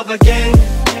never love again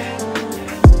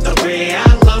the way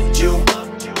I loved you.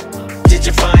 Did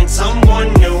you find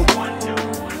someone new?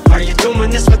 Are you doing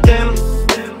this with them?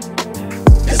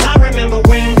 Cause I remember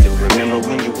when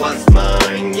you was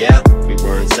mine, yeah. We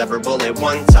were inseparable at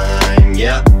one time,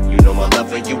 yeah. You know my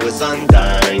love for you was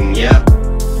undying, yeah.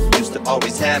 Used to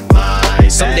always have my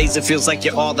back. Some days it feels like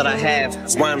you're all that I have.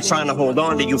 That's why I'm trying to hold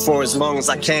on to you for as long as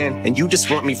I can. And you just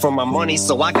want me for my money,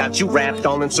 so I got you wrapped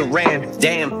all in saran.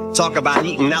 Damn, talk about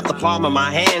eating out the palm of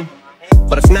my hand.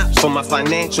 But if not for my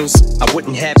financials, I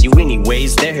wouldn't have you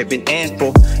anyways. There have been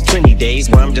ample 20 days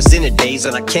where I'm just in a daze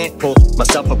and I can't pull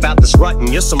myself up out this rut,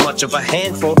 and you're so much of a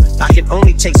handful. I can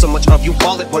only take so much of you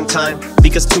all at one time,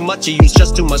 because too much of you's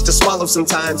just too much to swallow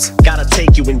sometimes. Gotta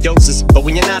take you in doses, but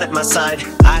when you're not at my side,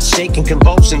 I shake in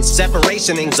convulsions,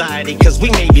 separation anxiety, cause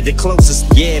we may be the closest.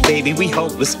 Yeah baby, we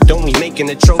hopeless, don't we make an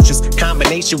atrocious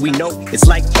combination? We know it's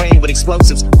like playing with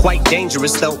explosives, quite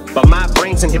dangerous though, but my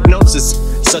brain's in hypnosis.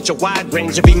 Such a wide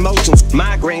range of emotions,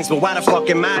 migraines, but why the fuck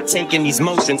am I taking these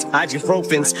motions?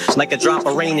 Ibuprofens, like a drop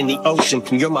of rain in the ocean.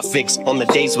 You're my fix on the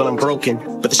days when I'm broken,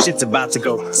 but the shit's about to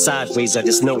go sideways, I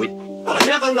just know it. I'll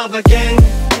never love again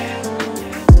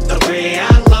the way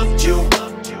I loved you.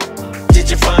 Did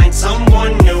you find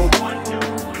someone new?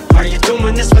 Are you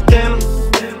doing this with them?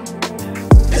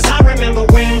 Cause I remember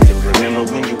when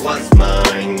you was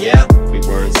mine, yeah. We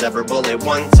were inseparable at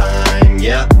one time,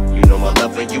 yeah. You know my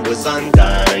love for you was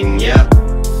undying, yeah.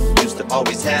 Used to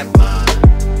always have mine.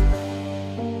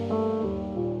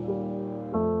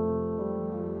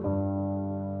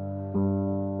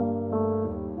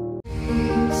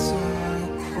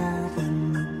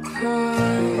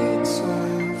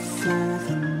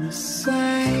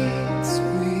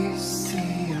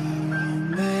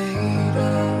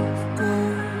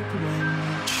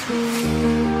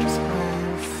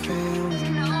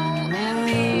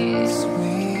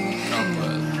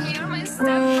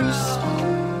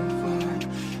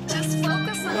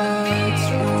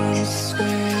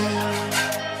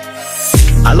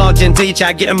 I logged into each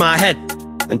I get in my head,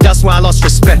 and that's why I lost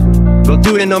respect. Go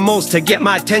doing the most to get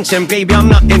my attention, baby, I'm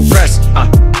not impressed.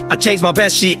 I changed my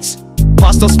best sheets,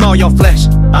 past don't smell your flesh.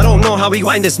 I don't know how we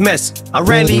got in this mess, I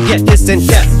rarely get this in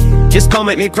depth. Just come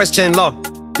at me question law,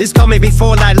 this come at me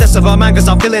for like less of a man, cause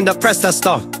I'm feeling depressed and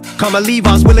stuff. Can't believe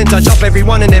I was willing to drop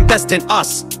everyone and invest in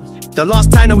us. The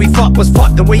last time that we fought was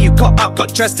fought, the way you got out,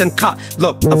 got dressed and cut.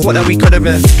 Look, I thought that we could have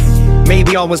been,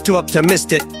 maybe I was too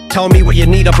optimistic. Tell me what you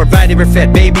need, I'll provide it with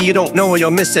it. Baby, you don't know what you're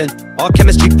missing. Our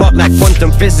chemistry fought like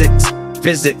quantum physics.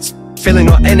 Feeling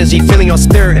your energy, feeling your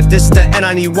spirit. If this the end,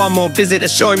 I need one more visit.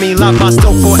 It's showing me love, I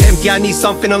still feel empty. I need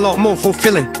something a lot more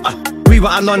fulfilling. We were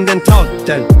at London town,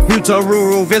 then moved to a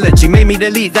rural village. You made me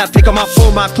delete that pick on my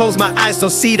phone, I close my eyes, don't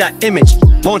see that image.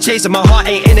 Won't chase it, my heart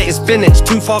ain't in it, it's finished.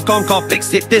 Too far gone, can't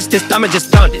fix it. This damage is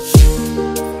done it.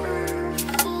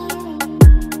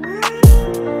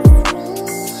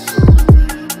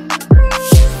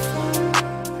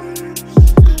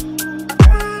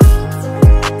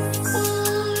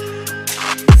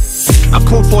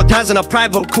 Eyes in a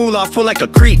private cooler, I feel like a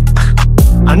creep.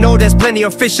 I know there's plenty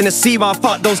of fish in the sea, but I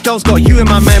fuck those girls, got you in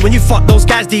my mind. When you fuck those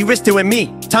guys, de-risked it with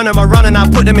me. Turn them around and I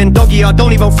put them in doggy. I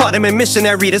don't even fuck them in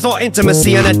missionary. There's no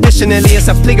intimacy, and additionally it's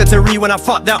obligatory when I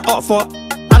fuck that up for.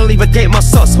 I don't even date my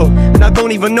sus hoe, and I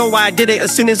don't even know why I did it.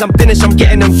 As soon as I'm finished, I'm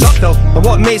getting them dropped though. And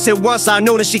what makes it worse, I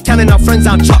know that she telling her friends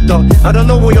I'm chopped though. I don't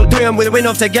know what you're doing, we're win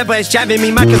off together. It's jabbing me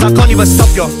mad cause I can't even stop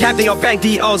you. Tapping your bank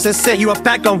details and say you a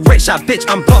bag on rich. That bitch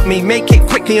unblock me, make it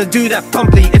quickly and do that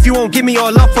promptly. If you won't give me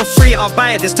your love for free, I'll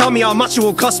buy it. Just tell me how mumuch it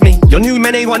will cost me. Your new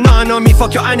men ain't want nothing on me.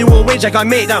 Fuck your annual wage, I can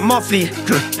make that monthly.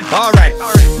 Alright.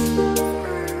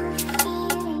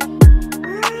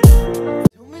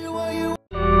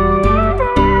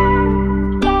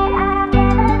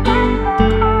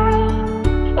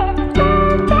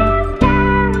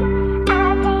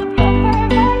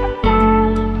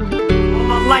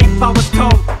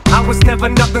 Never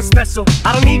nothing special.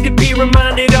 I don't need to be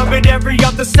reminded of it every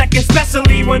other second,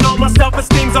 especially when all my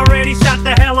self-esteem's already shot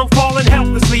to hell. I'm falling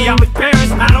helplessly, I'm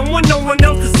embarrassed. I don't want no one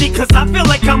else to see, cause I feel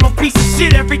like I'm a piece of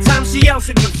shit every time she yells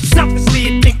at me.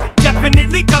 Selfishly addicted,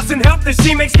 definitely doesn't help that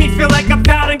she makes me feel like I'm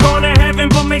out and gone to heaven,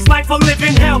 but makes life a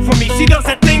living hell for me. She does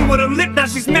that thing with her lip, now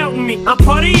she's melting me. I'm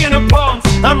putty in her palms,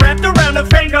 I'm wrapped around her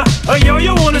finger. A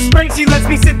yo-yo on a string, she lets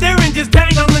me sit there and just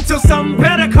dangle until something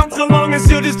better comes along and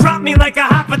she'll just drop me like a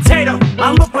hot potato.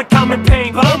 I look like I'm in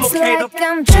pain, but I'm okay though. It's like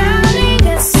I'm drowning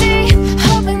at sea,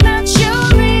 hoping that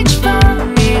you'll reach for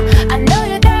me. I know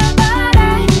you're there, but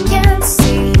I can't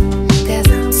see, cause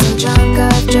I'm so drunk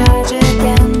off tragic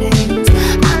endings.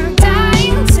 I'm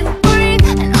dying to breathe,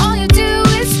 and all you do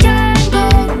is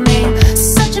strangle me.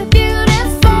 Such a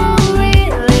beautiful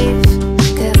relief,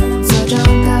 cause I'm so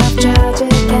drunk off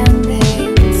tragic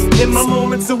endings. In my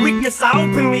moments of weakness, I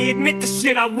openly admit the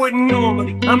shit I wouldn't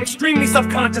normally. I'm extremely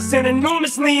self-conscious and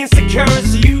enormously insecure, and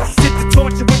she uses it to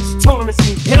torture when she torments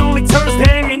me. It only turns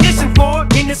to ammunition for her.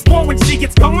 In this war, when she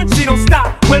gets going, she don't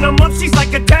stop. When I'm up, she's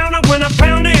like a downer. When I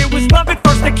found her, it was love at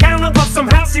first encounter, but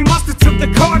somehow she must have took the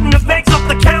carton of eggs off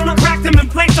the counter, cracked them and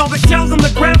placed all the shells on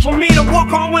the ground for me to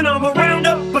walk on when I'm around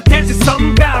her. But there's just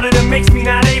something about her that makes me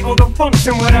not able to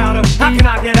function without her. How can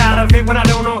I get out of it when I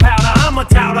don't know how to? I'm a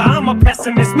doubter, I'm a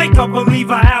pessimist, make a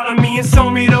believer out of me and show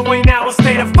me the way now. I'll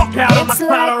stay the fuck out of my It's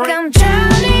cloud. like I'm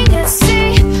drowning at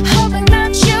sea, hoping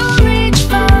that you'll reach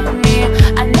for me.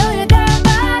 I know you're there,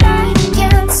 but I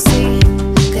can't see,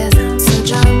 cause I'm so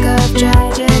drunk off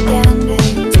tragic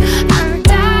endings. I'm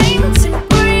dying to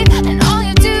breathe, and all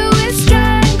you do is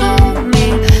strangle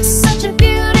me. Such a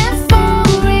beautiful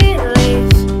relief,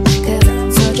 cause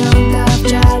I'm so drunk off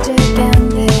tragic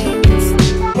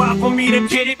endings. Wild for me to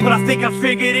get it, but I think I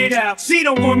figured it out. She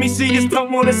don't want me, she just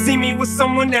don't wanna see me with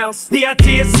someone else. The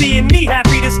idea of seeing me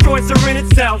happy destroys her in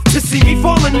itself. To see me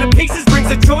falling to pieces brings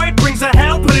her joy, it brings her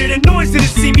hell, but it annoys her to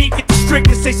see me get the strength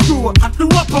to say screw her. I threw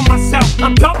up on myself,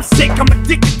 I'm dumb sick, I'm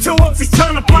addicted to her. She's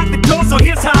trying to block the door, so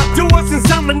here's how I do her.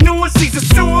 Since I'm a newer, she's a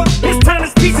sewer. This time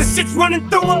this piece of shit's running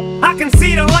through her. I can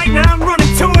see the light, now I'm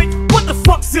running to it. What the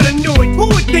fuck should've knew it? Who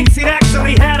would think she'd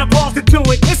actually had a balls to do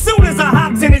it? As soon as I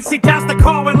hopped in it, she doused the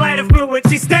car with lighter fluid.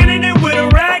 She's standing there with a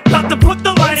rag, about to put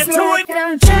the lighter It's to like it.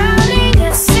 I'm drowning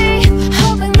at sea,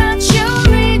 hoping that you'll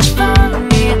reach for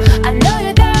me. I know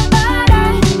you're there, but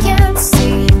I can't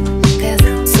see, cause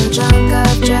I'm so drunk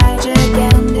off tragic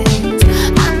endings.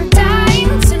 I'm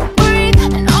dying to breathe,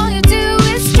 and all you do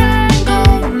is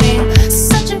strangle me.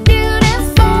 Such a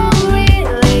beautiful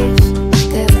relief,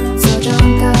 cause I'm so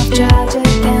drunk off tragic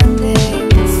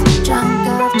endings. Drunk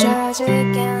off tragic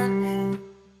endings.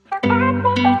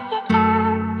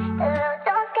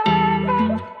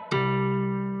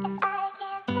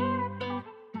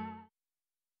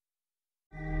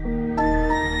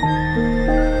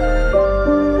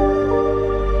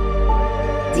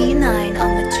 D9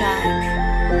 on the track.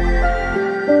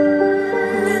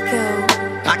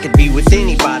 Nico. I could be with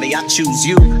anybody, I choose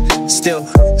you. Still,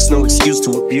 it's no excuse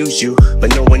to abuse you, but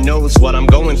no one knows what I'm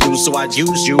going through, so I'd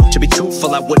use you. To be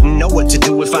truthful, I wouldn't know what to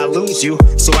do if I lose you,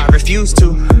 so I refuse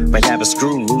to. Might have a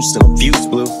screw loose and a fuse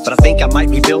blew, but I think I might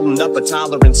be building up a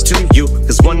tolerance to you.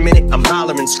 Cause 1 minute I'm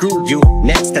hollering screw you,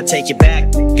 next I take it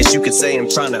back. Guess you could say I'm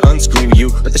trying to unscrew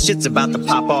you, but the shit's about to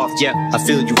pop off, yeah. I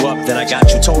fill you up, then I got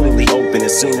you totally open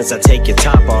as soon as I take your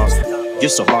top off. You're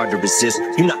so hard to resist,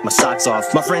 you knock my socks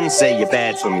off. My friends say you're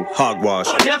bad for me, hogwash.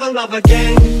 I'll never love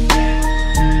again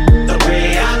the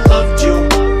way I loved you.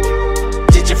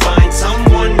 Did you find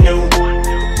someone new?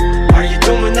 Are you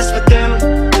doing this with them?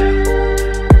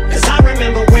 Cause I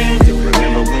remember when you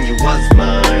was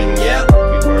mine, yeah.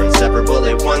 We were inseparable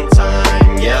at one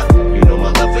time, yeah. You know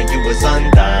my love for you was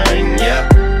undying, yeah.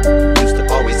 Used to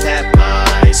always have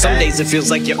my back. Some days it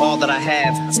feels like you're all that I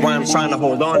have. That's why I'm trying to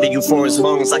hold on to you for as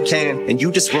long as I can. And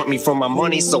you just want me for my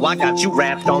money, so I got you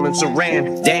wrapped all in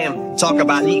saran. Damn, talk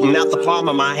about eating out the palm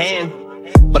of my hand.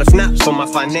 But if not for my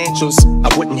financials,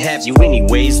 I wouldn't have you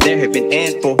anyways. There have been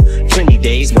ample, plenty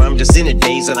days where I'm just in a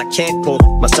daze and I can't pull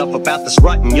myself up out this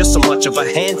rut, and you're so much of a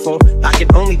handful. I can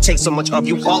only take so much of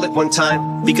you all at one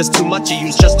time, because too much of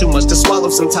you's just too much to swallow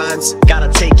sometimes.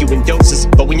 Gotta take you in doses,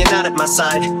 but when you're not at my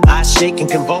side, I shake in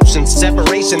convulsions,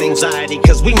 separation anxiety,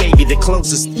 cause we may be the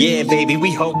closest. Yeah, baby,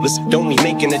 we hopeless, don't we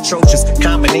make an atrocious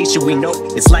combination? We know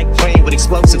it's like playing with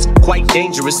explosives, quite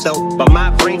dangerous though. But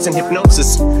my brain's in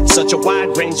hypnosis, such a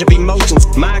wide range of emotions,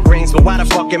 migraines, but why the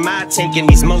fuck am I taking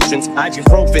these motions?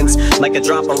 Ibuprofens, like a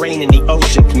drop of rain in the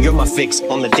ocean. You're my fix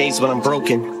on the days when I'm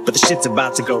broken, but the shit's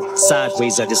about to go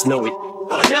sideways, I just know it.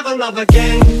 I'll never love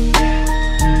again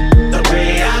the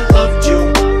way I loved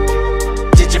you.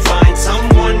 Did you find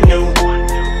someone new?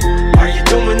 Are you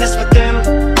doing this with them?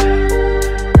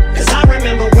 Cause I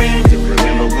remember when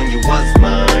you was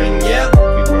mine, yeah.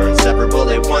 We were inseparable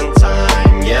at one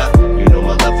time, yeah. You know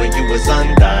my love for you was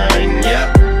undying,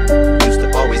 yeah. Used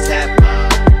to always have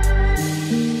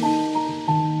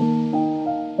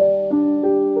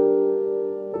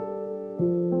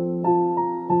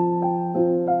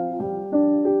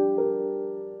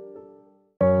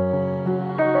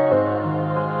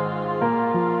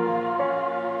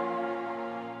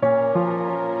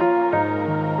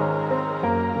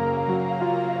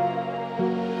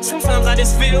Sometimes I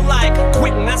just feel like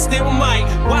quitting, I still might.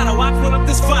 Why do I put up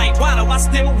this fight? Why do I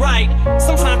still write?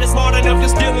 Sometimes it's hard enough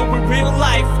just dealing with real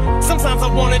life. Sometimes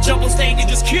I wanna jump on stage and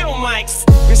just kill mics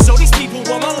and show these people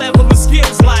what my level of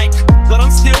skills like. But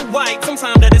I'm still white,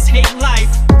 sometimes I just hate life.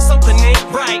 Something ain't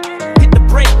right, hit the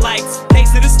brake lights.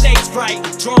 Pace of the stage fright,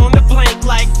 drawing the blank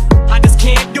like I just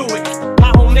can't do it.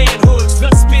 My whole manhood's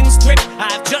just been stripped,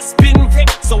 I've just been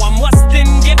ripped, so I must then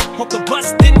get. Hope the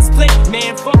bus didn't split,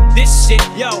 man, fuck this shit.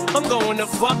 Yo, I'm going to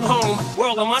fuck home.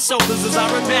 World on my shoulders as I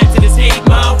run back to this 8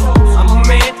 mile road. I'm a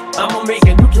man, I'ma make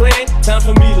a new plan. Time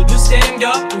for me to just stand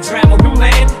up and travel new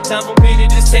land. Time for me to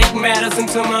just take matters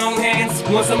into my own hands.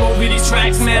 Once I'm over these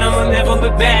tracks, man, I'ma never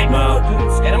look back.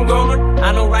 And I'm going,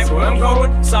 I know right where I'm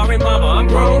going. Sorry mama, I'm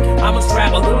grown, I must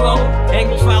travel alone. Ain't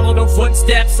gonna follow no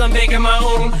footsteps, I'm making my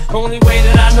own. Only way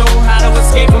that I know how to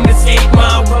escape from this 8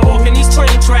 mile road. Walking these train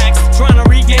tracks, trying to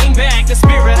regain back the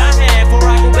spirit I had before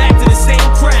I go back to the same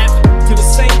crap, to the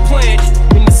same plan,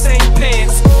 in the same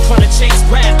pants, trying to chase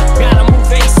rap. Gotta move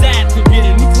ASAP to get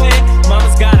a new plan.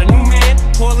 Mama's got a new man,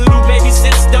 poor little baby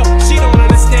sister, she don't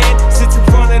understand. Sits in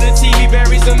front of the TV,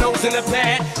 buries her nose in a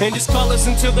pad, and just colors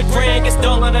until the grand gets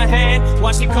dull in her hand.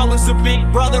 While she colors a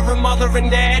big brother and mother and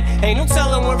dad. Ain't no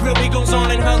telling what really goes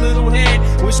on in her little head.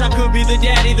 Wish I could be the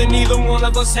daddy that neither one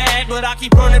of us had, but I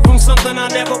keep running from something I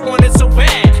never wanted so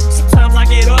bad. Sometimes I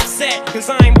get upset, cause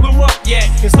I ain't blew up yet.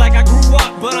 It's like I grew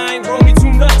up, but I ain't grown me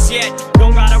too nuts yet.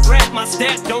 Don't gotta rap my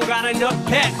step, don't got enough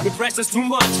pep. The pressure's too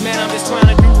much, man, I'm just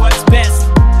trying to do what's best.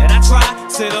 And I try,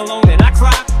 sit alone and I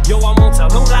cry. Yo, I won't tell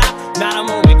no lie, not a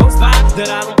moment goes by that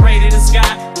I don't pray to the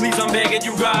sky. Please, I'm begging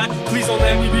you, God, please don't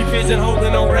let me be pigeonholed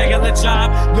in no regular job.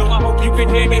 Yo, I hope you can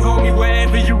hear me, homie,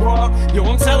 wherever you are. Yo,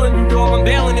 I'm telling you, yo, I'm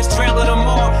bailing this trailer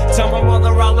tomorrow. Tell my mother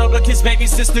I love her, kiss baby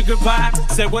sister goodbye.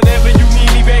 Said whenever you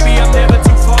need me, baby, I'm never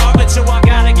too far. But yo, I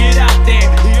gotta get out there,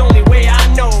 the only way I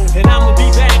know. And I'ma be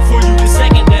back for you the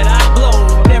second that I blow.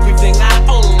 On everything I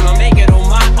own, I make it on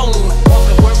my own. Off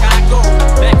the work I go,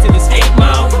 back to this 8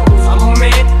 mile road. I'm a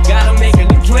man, gotta make a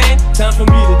new plan. Time for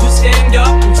me to just stand up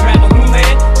and travel new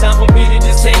land. Time for me to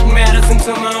just take matters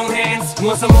into my own hands.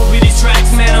 Once I'm over these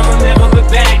tracks, man, I'ma never look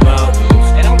back.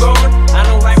 And I'm going, I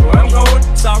know right where I'm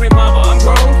going. Sorry mama, I'm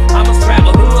grown, I must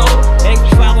travel alone. Ain't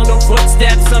gonna follow no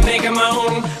footsteps, I'm making my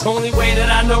own. Only way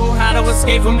that I know how to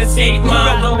escape from this 8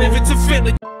 mile. I'll live it to feel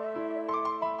it.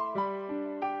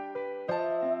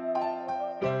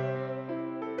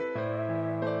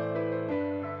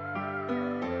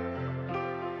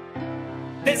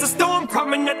 There's a storm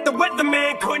coming that the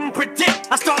weatherman couldn't predict.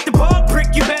 I start the ball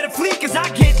prick, you better flee cause I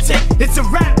get ticked. It's a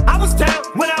rap, I was down,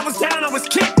 when I was down I was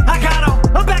kicked. I got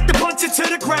up, I'm back to punch it to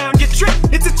the ground. You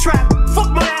tripped, it's a trap,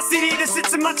 fuck my ass, it either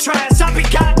sits in my trash. I'll be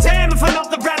goddamn if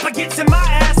another rapper gets in my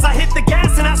ass. I hit the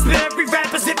gas and I spit every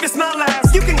rap as if it's my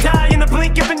last. You can die in the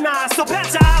blink of an eye, so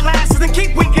patch your eyelashes and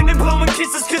keep winking and blowing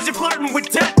kisses cause you're flirting with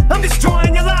death. I'm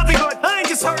destroying your livelihood, I ain't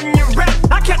just hurting your rep.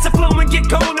 I catch a flow and get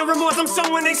going, the remorse I'm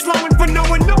showing ain't slowing for no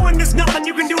one, knowing there's nothing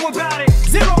you can do about it.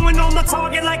 Zeroing on the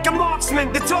target like a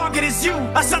marksman, the target is you.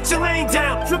 I shut your lane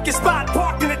down, took your spot,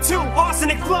 parked in a 2.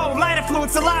 Arsenic flow, lighter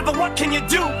fluid, saliva, what can you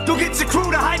do? Go get your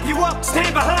crew to hype you up,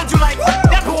 stand behind you like,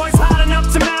 that boy's hot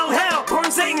enough to mount hell.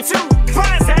 Burn Satan too,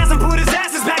 fry his ass and put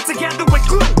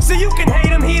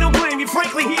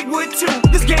two.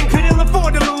 This game could ill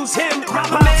afford to lose him.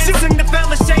 Robber man, shooting the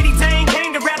fella shady Dane.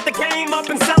 Came to wrap the game up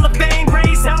in cellophane.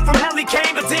 Raised hell from hell he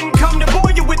came, but didn't come to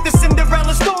bore you with the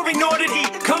Cinderella story. Nor did he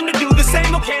come to do the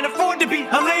same. Or can't afford to be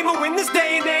a lame-o in this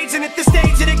day and age. And at this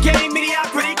stage of the game,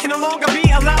 mediocrity can no longer be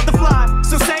allowed to fly.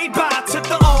 So say bye to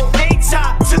the old,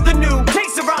 H-I to the new.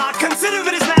 Case of ride, consider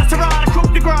it his last hurrah. Coup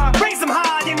de grace, raise them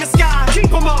high in the sky.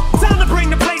 Keep them up, time to bring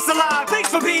the place alive. Thanks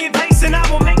for being patient, I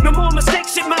won't make no more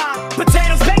mistakes, shit mine.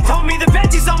 Potatoes baked, homie, the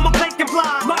veggies on my plate can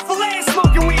fly. My filet is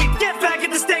smoking weed, get back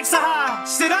at the stakes are high.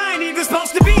 Shit, I ain't even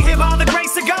supposed to be here by the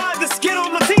grace of God. The skin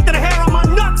on my teeth and the hair on my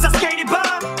nuts, I skated by.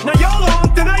 Now y'all are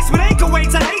on thin ice with ankle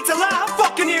weights, I hate to lie. How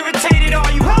fucking irritated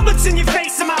are you? How much in your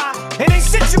face am I? It ain't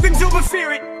shit you can do but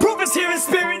fear it. Proof is here in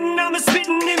spirit and I'm a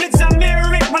spitting image. I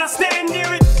mirror it when I stand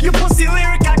near it. Your pussy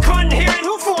lyric, I couldn't hear it.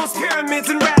 Who forms pyramids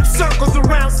and rap circles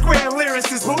around square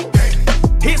lyricists? Who?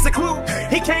 Here's the clue.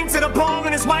 He came to the ball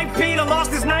in his white Peter,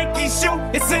 lost his Nike shoe.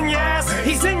 It's in your ass,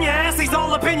 he's in your ass, he's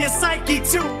all up in your psyche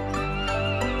too.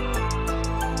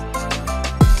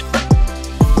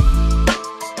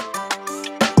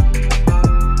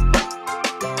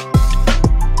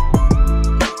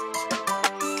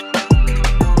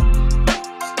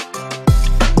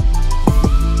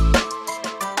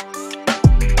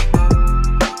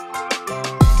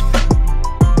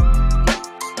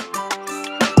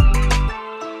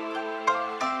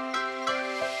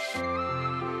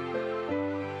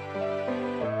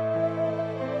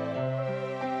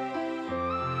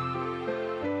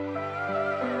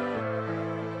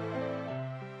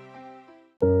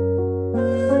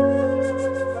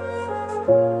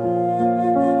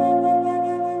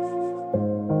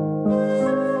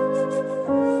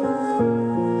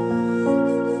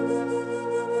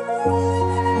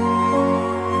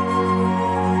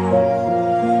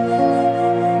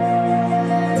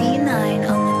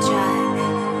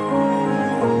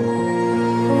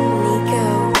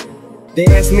 They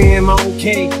ask me am I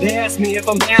okay, they ask me if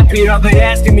I'm happy. Are they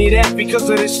asking me that because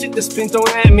of the shit that's been thrown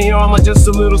at me? Or am I just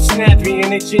a little snappy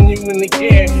and they genuinely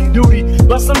care? Duty,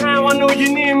 but somehow I know you're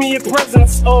near me, your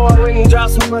presence. Oh, I went and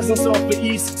dropped some presents off for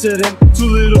Easter to them. Two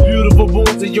little beautiful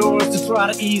boys of yours to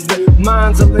try to ease them.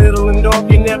 Mine's a little and dark,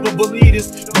 you never believe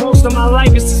this. Most of my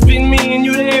life is to spend me and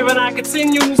you there, and I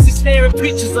continuously stare at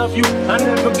pictures of you. I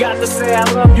never got to say I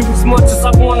love you as much as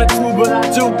I wanted to, but I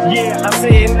do. Yeah, I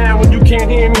say it now when you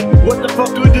can't hear me. What the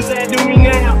fuck good does that do me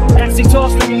now? Actually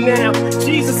talks to me now.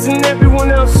 Jesus and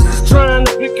everyone else is just trying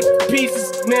to pick up the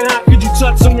pieces. Man, how could you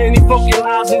touch so many fucking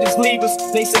lives and just leave us?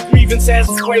 They say grievance has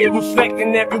a way of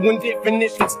affecting everyone different.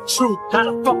 If it's true, how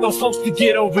the fuck I'm supposed to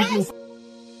get over you?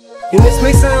 And this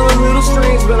may sound a little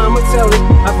strange, but I'ma tell it.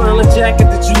 I found a jacket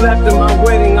that you left at my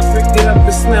wedding. I picked it up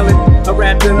to smell it. I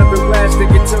wrapped it up in plastic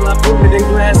until I put it in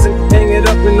glass and hang it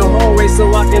up in the hallway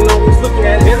so I can always look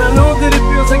at it. And I know that it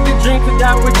feels like the dream could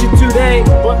die with you today,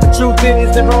 but the truth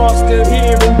is they're all still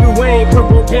here and you ain't.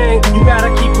 Purple gang, you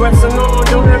gotta keep pressing on.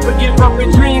 Don't ever give up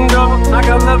your dream, dog. I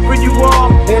got love for you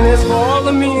all, and it's for all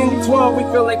of me and you 12. We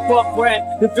feel like fuck rap.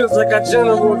 It feels like our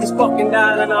general just fucking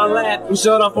died in our lap. We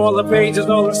shut off all the pages,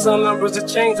 all the sun numbers have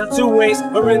changed our two ways.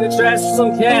 Or in the trash for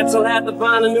some cats, I'll have to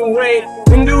find a new way.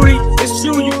 And duty, it's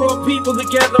true, you brought people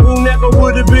together who never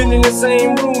would have been in the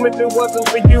same room if it wasn't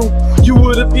for you. You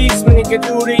were the peacemaker,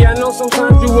 duty. I know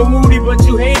sometimes you were moody, but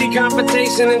you hated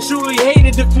confrontation and truly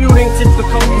hated the feuding.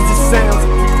 Difficult as it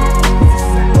sounds.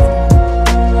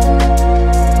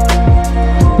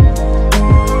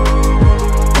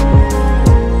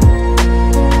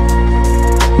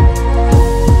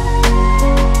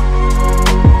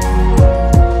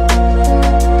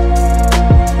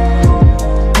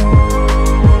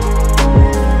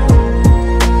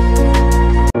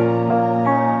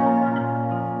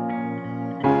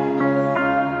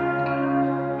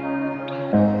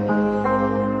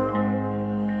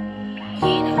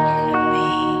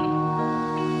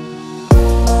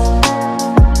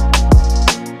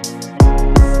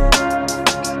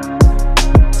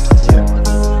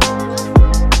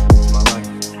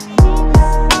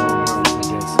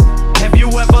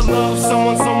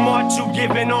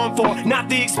 Not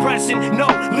the expression, no,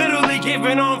 literally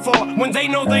giving on for. When they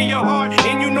know they're your heart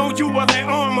and you know you are their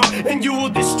armor, and you will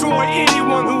destroy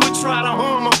anyone who would try to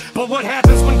harm them. But what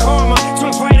happens when karma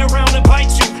turns right around and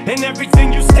bites you, and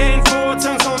everything you stand for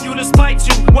turns on you to spite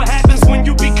you? What happens when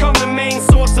you become the main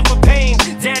source of a pain?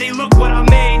 Daddy, look what I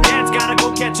made. Dad's gotta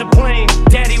go catch a plane.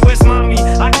 Daddy, where's mommy?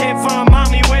 I can't find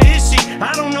mommy, where is she?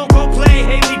 I don't know, go play.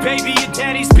 Haley, baby, your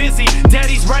daddy's busy.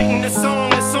 Daddy's writing the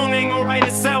song ain't gonna write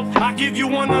itself. I give you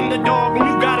one underdog and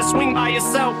you gotta swing by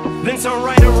yourself. Then turn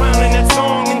right around in that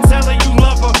song and tell her you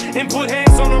love her, and put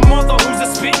hands on her mother who's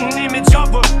a spitting image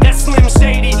of her. That's Slim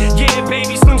Shady, yeah,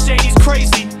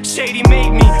 crazy. Shady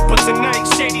made me, but tonight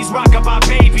Shady's rockabye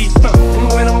baby. And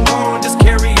when I'm gone, just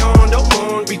carry on, don't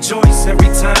mourn, rejoice.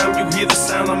 Every time you hear the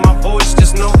sound of my voice,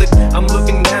 just know that I'm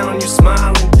looking down on you,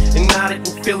 smiling and nodding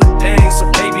and feeling dang. So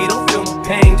baby, don't feel my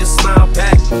pain, just smile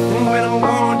back. And when I'm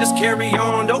gone, just carry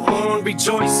on, don't mourn,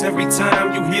 rejoice. Every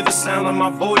time you hear the sound of my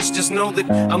voice, just know that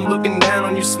I'm looking down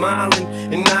on you, smiling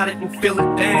and nodding and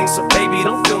feeling dang. So baby,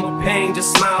 don't feel my pain,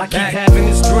 just smile back. I keep having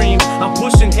this dream, I'm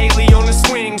pushing Haley on the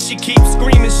swing. She keeps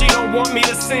screaming, she don't want me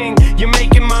to sing. You're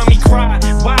making mommy cry.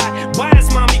 Why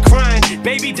is mommy crying?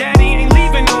 Baby daddy ain't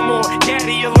leaving no more.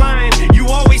 Daddy, you're lying. You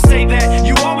always say that.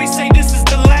 You always say this is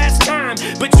the last time,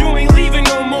 but you ain't leaving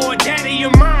no more. Daddy,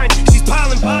 you're mine. She's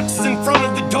piling boxes in front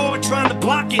of the door, trying to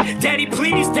block it. Daddy,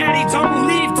 please, daddy, don't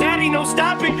leave. Daddy, no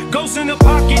stop it. Goes in the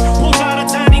pocket, pulls out a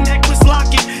tiny necklace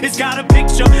locket. It's got a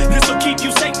picture. This'll keep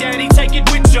you safe, daddy. Take it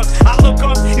with you. I look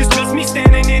up, it's just me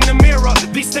standing in the mirror.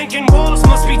 These thinking walls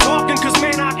must be talking, cause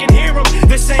man, I can hear them.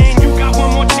 They're saying you got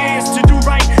one more chance to do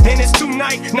right, and it's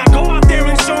tonight. Now go out there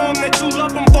and show them that you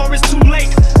love them, for it's too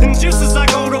late. And just as I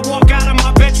go to walk out of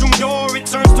my bedroom door, it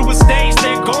turns to a stage,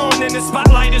 they're gone, and the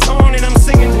spotlight is on, and I'm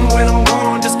singing. And when I'm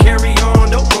gone, just carry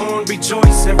on, don't mourn,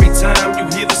 rejoice. Every time you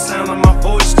hear the sound of my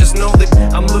voice, just know that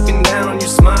I'm looking down on you,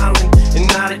 smiling and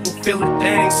nodding and feeling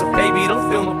dang. So baby, don't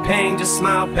feel my pain, just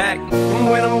smile back. And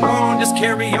when I'm gone, just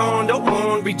carry on, don't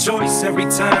mourn, rejoice. Every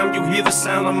time you hear the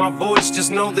sound of my voice,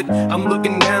 just know that I'm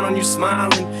looking down on you,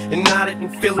 smiling and nodding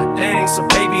and feeling dang. So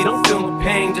baby, don't feel my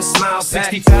pain, just smile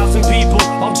back. 60,000 people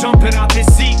all jumping out this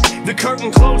seat. The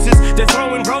curtain closes, they're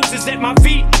throwing roses at my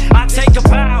feet. I take a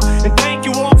bow and thank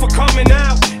you all for coming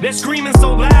out. They're screaming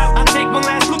so loud, I take one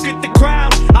last look at the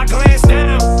crowd. I glance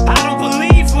down, I don't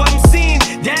believe what I'm seeing.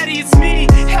 Daddy, it's me,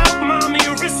 help mommy,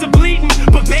 your wrists are bleeding.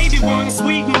 But baby, we're in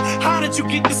Sweden, how did you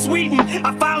get to Sweden?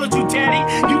 I followed you, daddy,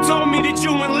 you told me that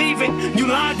you weren't leaving. You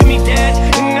lied to me, dad,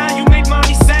 and now you make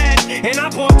mommy sad. And I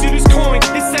bought you this coin,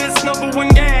 it says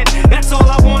 #1 dad. That's all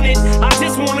I wanted, I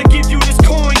just wanna give you this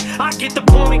coin. I get the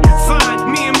point,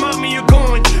 fine, me and mommy are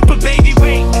going. But baby,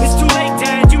 wait, it's too late,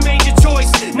 dad, you made your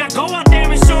choice. Now go out there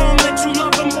and show them that you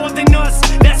love them more than us.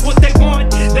 That's what they want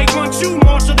you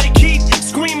more, so they keep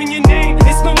screaming your name.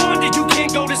 It's no wonder you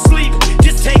can't go to sleep,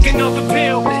 just take another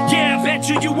pill. Yeah, I bet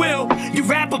you will, you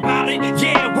rap about it.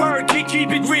 Yeah, word, can't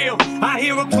keep it real. I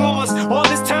hear applause, all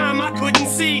this time I couldn't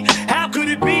see. How could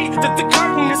it be that the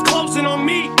curtain is closing on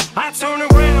me? I turn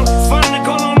around, find a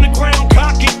gun on the ground,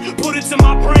 cock it, put it to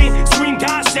my brain, scream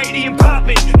die shady and pop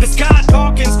it. The sky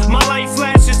darkens, my light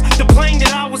flashes. The plane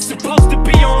that I was supposed to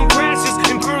be on crashes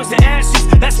and burns to ashes.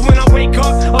 That's when I wake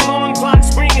up, alarm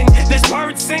clock's ringing. There's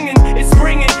birds singing, it's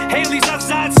springing. Haley's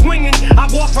outside swinging. I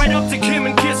walk right up to Kim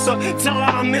and kiss her, tell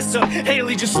her I miss her.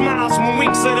 Haley just smiles and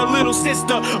winks at her little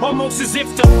sister, almost as if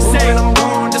to say, when I'm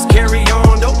gone, just carry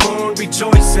on, don't mourn,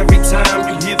 rejoice. Every time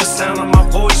you hear the sound of my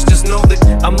voice, just know that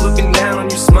I'm looking down on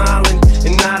you, smiling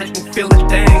and nodding and feeling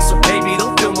dang. So baby,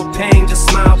 don't feel my pain, just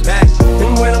smile back.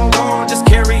 And when I'm gone, just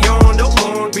carry on, don't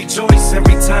mourn, rejoice.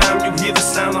 Every time you hear the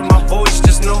sound of my voice,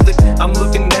 just know that I'm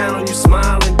looking down on you,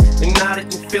 smiling and nodding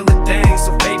and feeling dang.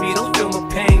 So baby, don't feel my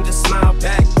pain, just smile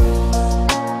back.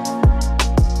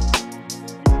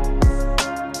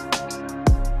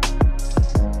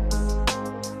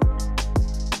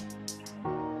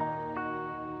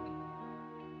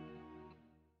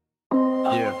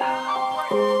 Yeah,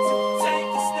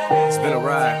 it's been a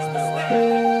ride.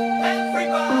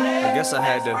 I guess I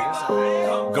had to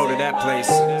go to that place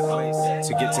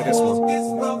to get to this one.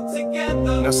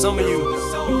 Now some of you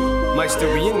might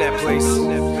still be in that place.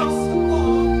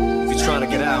 If you're trying to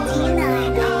get out,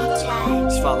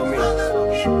 just follow me.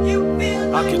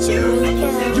 I'll get you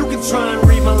there. You can try and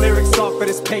read my lyrics off of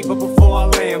this paper before I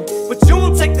lay 'em, but you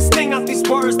won't take the sting out these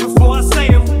words before I say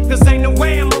 'em. Cause ain't no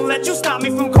way I'ma let you stop me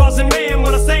from causing man.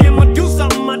 When I say I'ma do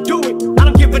something, I do it. I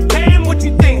don't give a damn what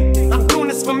you think, I'm doing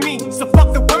this for me. So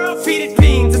fuck the world, feed it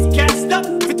beans. It's gassed up,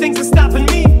 if things are stopping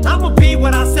me, I'ma be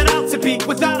what I set out to be.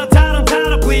 Without a doubt,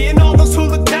 undoubtedly. And all those who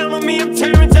look down on me, I'm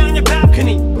tearing down your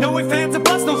balcony. No ifs, ands, or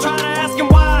buts, don't try to ask him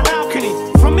why or how can he.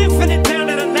 From infinite down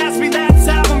to the last relapse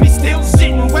album, he's still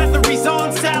shitting. Whether he's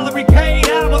on salary, paid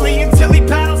hourly, until he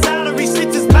paddles out or he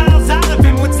shit just piles out of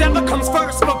him. Whichever comes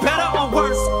first, for better or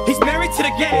worse. He's married to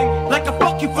the game, like a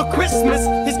fuck you for Christmas.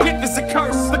 His gift is a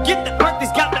curse. Forget the earth,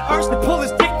 he's got the urge to pull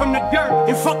his dick from the dirt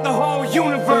and fuck the whole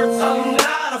universe. I'm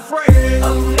not afraid,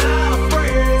 I'm not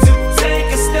afraid to take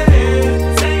a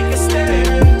stand, take a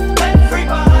stand.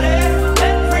 Everybody,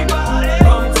 everybody,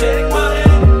 come take my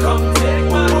hand, come take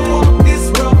my hand. We'll walk this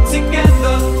road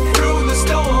together through the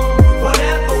storm,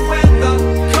 whatever weather,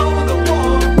 cold or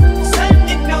warm. So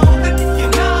you know that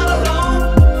you're not alone,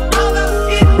 although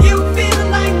if you feel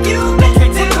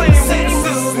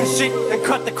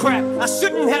I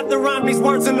shouldn't have to rhyme these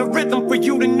words in the rhythm for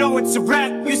you to know it's a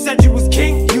rap. You said you was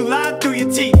king, you lied through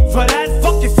your teeth. For that,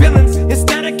 fuck your feelings.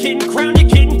 Instead of getting crowned, you're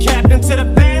getting capped. And to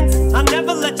the fans, I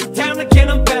never let you down again,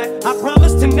 I'm back. I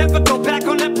promise to never go back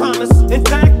on that promise. In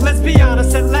fact, let's be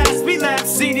honest, at last we laughed.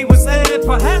 CD was edited,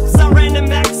 perhaps I ran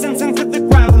them accents into the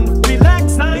ground.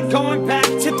 Relax, I ain't going back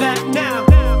to that now.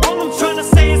 All I'm trying to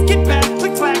say is get back,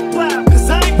 click, clack, clap. Cause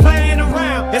I ain't playing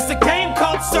around. It's a game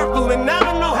called Circle and I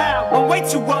don't know how. I'm way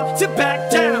too up to back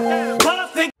down. But I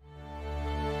think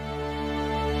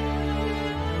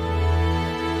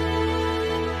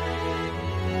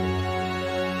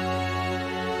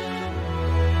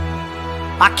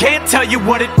I can't tell you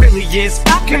what it really is,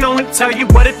 I can only tell you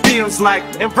what it feels like.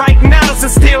 And right now it's a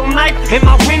steel knife in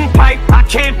my windpipe. I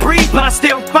can't breathe but I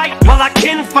still fight, while I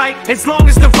can fight. As long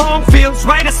as the wrong feels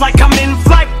right, it's like I'm in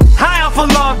flight. High off of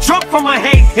love, drunk from my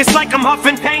hate. It's like I'm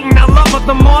huffing pain, I love her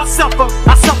the more I suffer.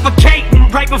 I suffocate,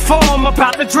 and right before I'm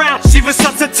about to drown, she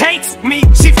resuscitates me,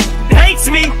 she hates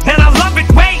me, and I love it.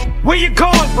 Wait, where you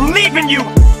going? I'm leaving you.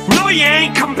 No, you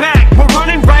ain't come back, we're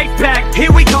running right back.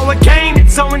 Here we go again,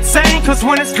 it's so insane. Cause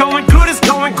when it's going good, it's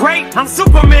going great. I'm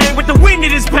Superman with the wind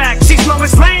at his back. She's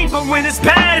Lois Lane, but when it's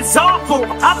bad, it's awful.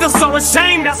 I feel so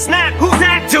ashamed, I snap, who's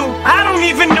that dude? I don't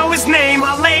even know his name,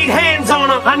 I laid hands on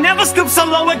her. I never stoop so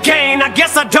low again, I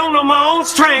guess I don't know my own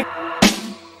strength.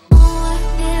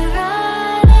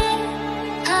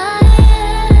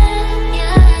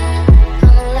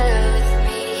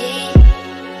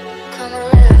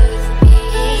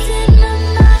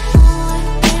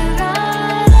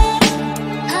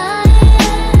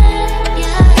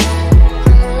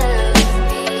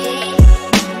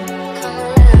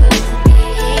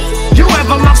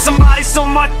 Somebody so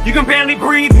much, you can barely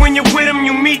breathe when you're with them.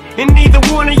 You meet, and neither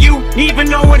one of you even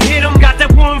know what hit them. Got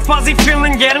that warm fuzzy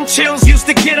feeling, get them chills, used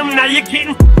to get them. Now you're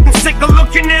getting sick of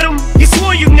looking at them. You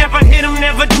swore you'd never hit them,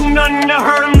 never do nothing to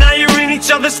hurt them. Now you're in each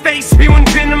other's face, spewing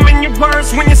venom in your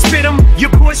words when you spit them. You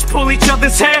push, pull each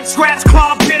other's hair, scratch,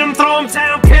 claw, pit them, throw them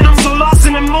down, pin them. So lost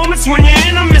in the moments when you're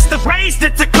in them. It's the race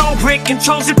that the cold break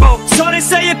controls you both. So they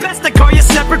say it best to go your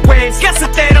separate ways. Guess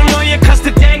that they don't know you, cause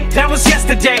today, that was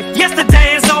yesterday.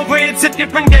 Yesterday is over, it's a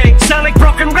different day. Sound like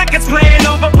broken records playing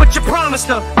over, but you promised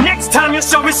her next time you'll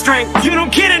show restraint. You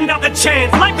don't get another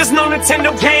chance. Life is no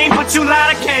Nintendo game, but you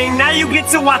lied again. Now you get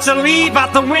to watch her leave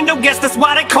out the window. Guess that's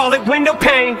why they call it window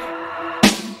pane.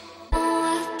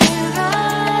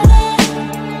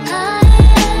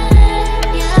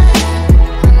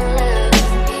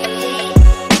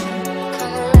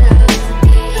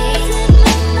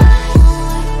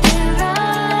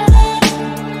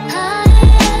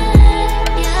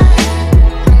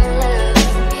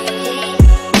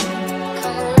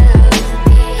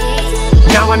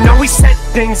 I know we said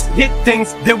things, did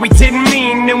things that we didn't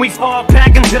mean, and we fall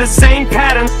back into the same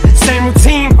pattern, same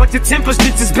routine, but your temper's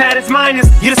just as bad as mine is.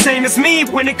 You're the same as me,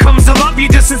 when it comes to love, you're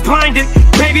just as blinded.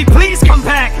 Baby, please come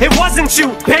back, it wasn't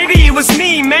you, baby, it was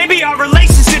me. Maybe our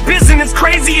relationship isn't as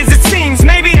crazy as it seems.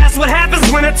 Maybe that's what happens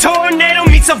when a tornado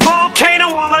meets a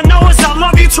volcano. All I know is I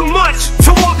love you too much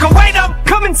to walk away though.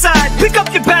 Come inside, pick up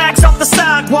your bags off the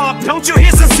sidewalk. Don't you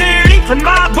hear sincerity in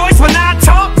my voice when I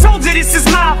talk? Told you this is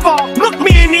my fault, look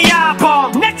me in the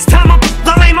eyeball. Next time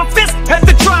I'll lay my fist at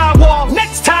the drywall.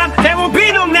 Next time, there won't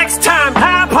be no next time.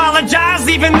 I apologize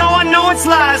even though I know it's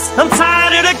lies. I'm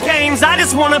tired of the games, I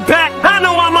just want her back. I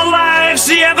know I'm alive, if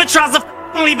she ever tries to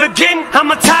leave again,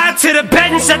 I'ma tie her to the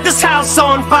bed and set this house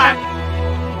on fire.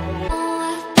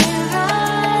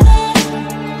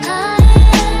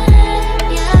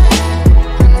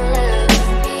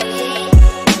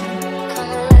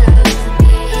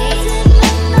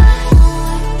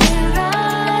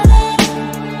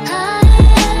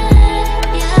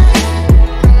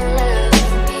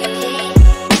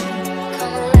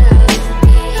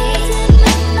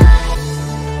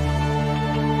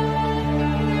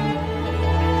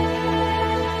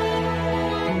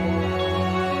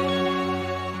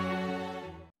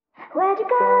 Where'd you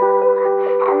go?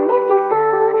 I miss you so.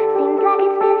 Seems like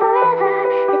it's been forever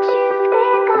that you've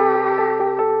been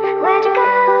gone. Where'd you go?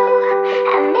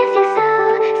 I miss you so.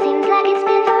 Seems like it's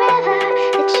been forever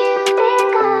that you've been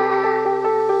gone.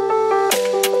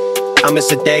 I miss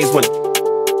the days when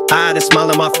I had a smile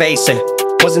on my face and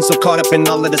wasn't so caught up in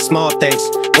all of the small things.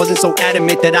 Wasn't so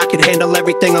adamant that I could handle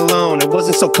everything alone. I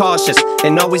wasn't so cautious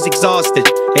and always exhausted,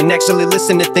 and actually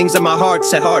listened to things that my heart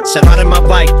said, riding my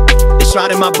bike It's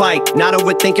riding my bike, not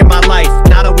overthinking my life.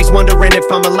 Not always wondering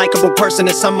if I'm a likable person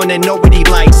or someone that nobody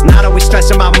likes. Not always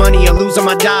stressing my money or losing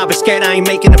my job, but scared I ain't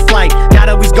making a flight. Not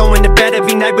always going to bed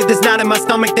every night with this knot in my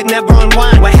stomach that never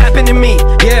unwind. What happened to me?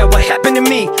 Yeah, what happened to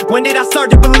me? When did I start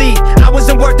to believe I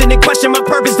wasn't worth it and question my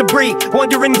purpose to breathe?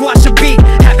 Wondering who I should be.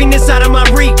 Happiness out of my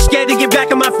reach, scared to get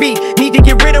back on my feet. Need to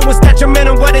get rid of what's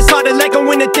detrimental, what it's hard to let go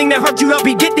when the thing that hurt you help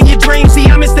you get to your dreams. See,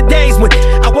 I miss the days when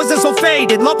I wasn't so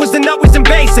faded. Love wasn't always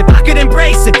invasive, I could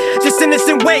embrace it. Just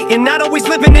innocent waiting, not always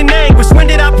living in anguish. When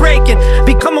did I break and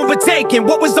become overtaken?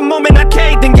 What was the moment I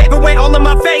caved and gave away all of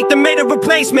my faith and made a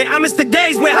replacement? I miss the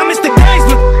days when, I miss the days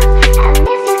when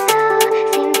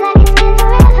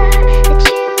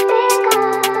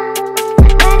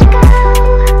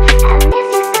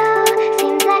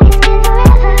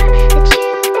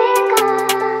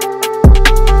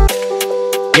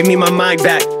give me my mind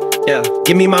back, yeah,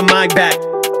 give me my mind back.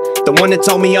 The one that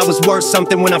told me I was worth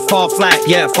something when I fall flat,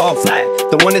 yeah, fall flat.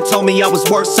 The one that told me I was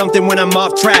worth something when I'm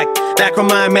off track. Back when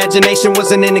my imagination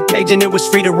wasn't in a cage and it was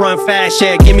free to run fast,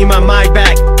 yeah, give me my mind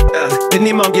back.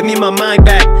 Give me my mind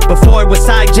back. Before it was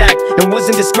hijacked and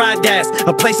wasn't described as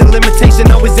a place of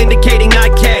limitation, always indicating I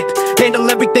can't handle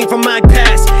everything from my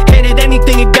past. Hated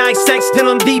anything it dissects till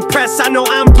I'm depressed. I know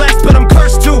I'm blessed, but I'm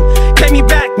cursed too. Take me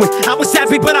back when I was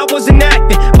happy, but I wasn't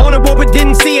acting. Vulnerable, but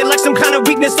didn't see it like some kind of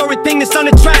weakness or a thing that's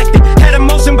unattractive. Had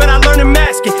emotion, but I learned to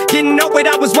mask it. Didn't know what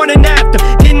I was running after.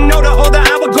 Didn't know the older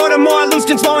I would go, the more I lose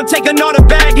control and take another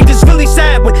bag. It is really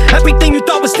sad when everything you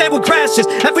thought was stable crashes.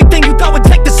 Everything you thought would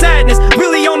take the sadness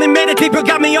really only made it deeper.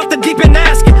 Got me off the deep end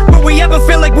asking, will we ever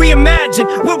feel like we imagined?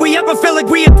 Will we ever feel like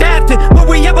we adapted? Will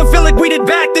we ever feel like we did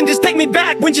back then? Just take me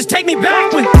back when, just take me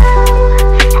back when.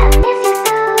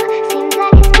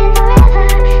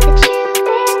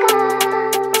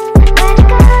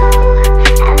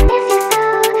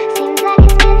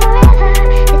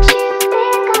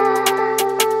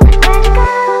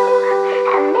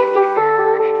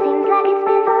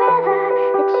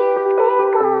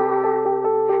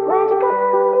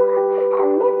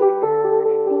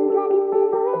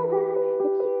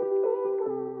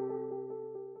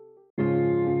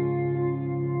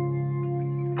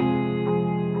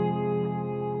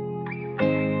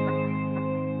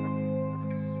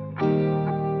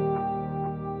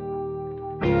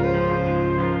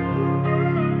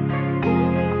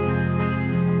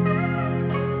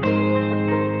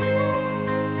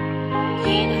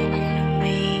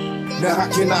 Now I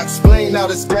cannot explain how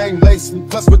this game laced me.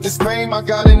 Plus with this fame, I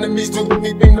got enemies do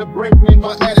anything to break me.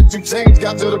 My attitude changed,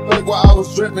 got to the point where I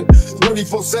was driven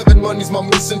 24/7, money's my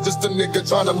mission, just a nigga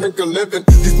trying to make a living.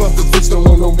 These motherfuckers don't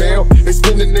want no mail. They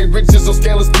spending their riches on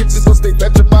scandalous bitches, once they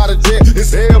petrified of jail.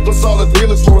 It's hell, plus all the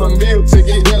dealers want a meal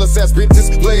ticket. Jealous ass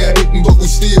bitches, player hating, but we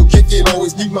still kick it.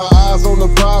 Always keep my eyes on the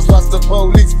prize, watch the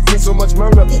police. Been so much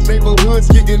murder, neighborhoods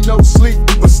getting no sleep.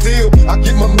 But still, I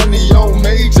get my money on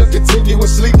major,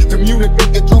 continuously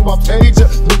communicating through my pager.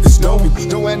 Niggas know me,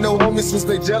 don't have no homies since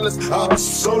they jealous. I hustle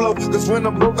solo, cause when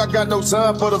I'm broke I got no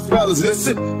time for the fellas.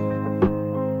 Listen,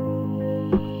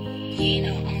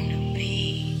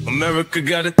 America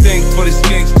got a thing for this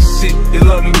gangsta shit, they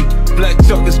love me. Black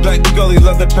chocolates, black gully,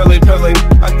 love the Pele Pele.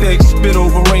 I think spit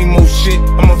over rainbow shit.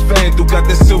 I'm a Pxndo, got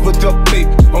that silver duct tape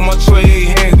on my tray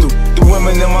handle. The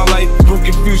women in my life, through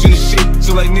confusion and shit.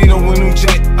 So like Nino and New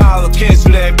Jack, I'll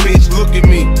cancel that bitch, look at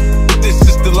me. This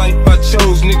is the life I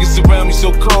chose, niggas surround me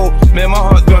so cold. Man, my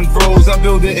heart done froze. I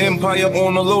build an empire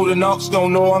on a load of knocks.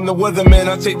 Don't know I'm the weatherman.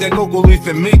 I take that cocoa leaf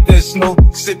and make that snow.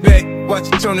 Sit back, watch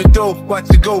it turn the dough, watch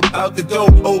it go out the door.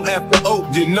 O after O,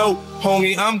 you know,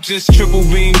 homie, I'm just triple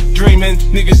beam, dreaming.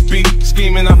 Niggas be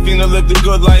scheming. I finna live the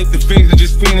good life. The fiends are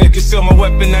just fiending. Conceal my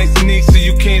weapon nice and neat so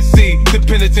you can't see. The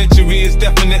penitentiary is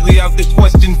definitely out the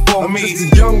question for me. I'm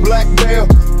just a young black male,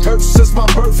 hurt since my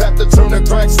birth. Have to turn the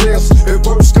crack sales. If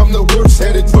worse come to worse,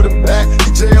 headed for the back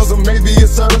jails, or maybe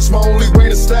it's urge. My only way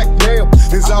to stack bail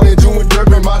is out here doing dirt.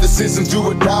 My decisions do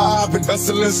or die. I've been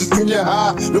hustling since junior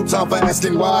high. No time for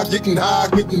asking why. Getting high,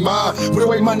 getting mine. Put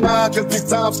away my 9, cause these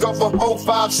times go for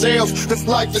 4-5 sales. This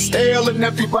life is hell and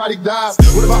everybody dies.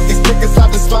 What about these niggas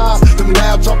I despise? Them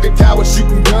loud talking cowards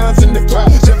shooting guns in the crowd,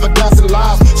 jeopardizing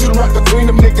lives. Shooting right between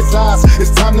them niggas' eyes.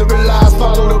 It's time to realize,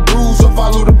 follow the rules or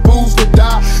follow the booze to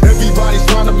die. Everybody's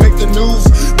trying to make the news.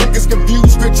 Niggas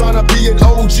confused, quit trying to be an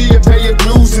OG and pay your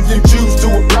dues if you choose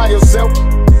to apply yourself.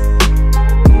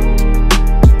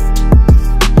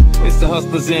 It's the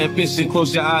hustler's ambition.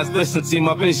 Close your eyes, listen, see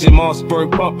my vision.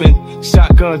 Mossberg pumping,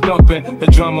 shotgun dumping. The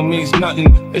drama means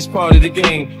nothing, it's part of the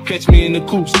game. Catch me in the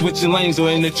coupe, switching lanes, or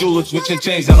in the jeweler, switching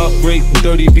chains. I upgrade from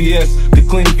dirty BS to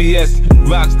clean BS.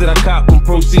 rocks that I cop from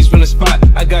proceeds from the spot.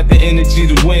 I got the energy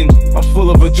to win. I'm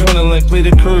full of adrenaline, play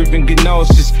the curve and get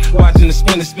nauseous. Watching the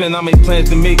spin, I make plans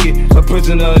to make it a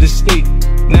prisoner of the state.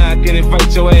 Now I can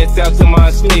invite your ass out to my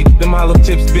estate. Them hollow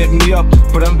tips bent me up,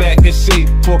 but I'm back in shape.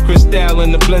 Pour Cristal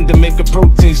in the blender, make a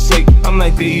protein shake. I'm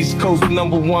like the East Coast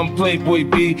 #1 playboy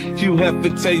B. Hugh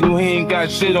Hefner tell you he ain't got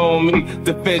shit on me.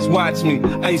 The feds watch me,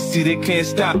 icy, they can't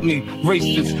stop me.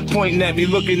 Racists pointing at me,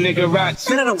 looking nigga rocks.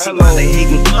 Man, I don't see why they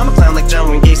hate me. I'm a clown like John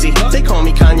Wayne Gacy. They call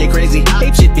me Kanye crazy.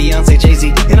 Ape shit Beyonce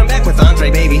Jay-Z. And I'm back with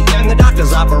Andre, baby. And the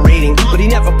doctor's operating, but he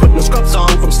never put no scrubs on.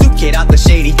 From Stoop Kid out the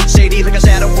shady. Shady like a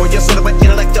shadow for your silhouette.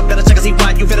 Intellect up, better check and see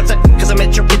why you feel upset. Cause I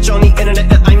met your bitch on the internet.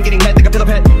 I'm getting mad like a pillow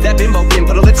pet. That bimbo can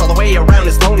put her lips all the way around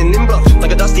his phone and nimble.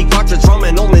 Like a dusty cartridge from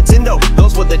an old Nintendo.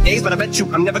 Those were the days, but I bet you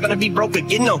I'm never gonna be broke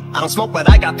again, no. I don't smoke, but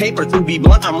I got paper to be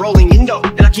blunt. I'm rolling Indo.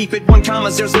 And I keep it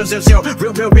 1,000,000.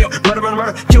 Real.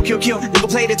 Murder. Kill. Nigga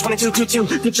played it 22.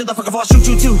 Picture the fuck of all shoot.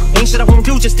 Ain't shit I won't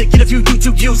do just to get a few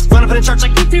YouTube views. Run up in church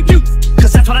like pew.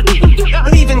 Cause that's what I do.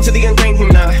 Leaving to the untrained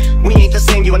human eye. We ain't the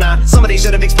same, you and I. Somebody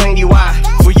should have explained you why.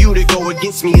 For you to go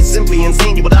against me is simply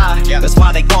insane, you will die. Yeah, that's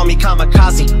why they call me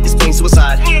kamikaze. It's plain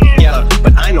suicide. Yeah,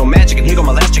 but I know magic, and here go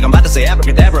my last chick. I'm about to say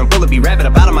abracadabra and full of be rapping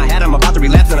about in my hat. I'm about to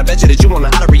relapse, and I bet you that you won't know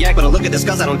how to react. But I look at this,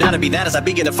 cause I don't doubt to be that as I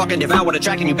begin to fucking devour the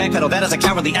track. And you backpedal that as a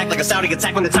cowardly act like a Saudi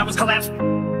attack when the towers collapse.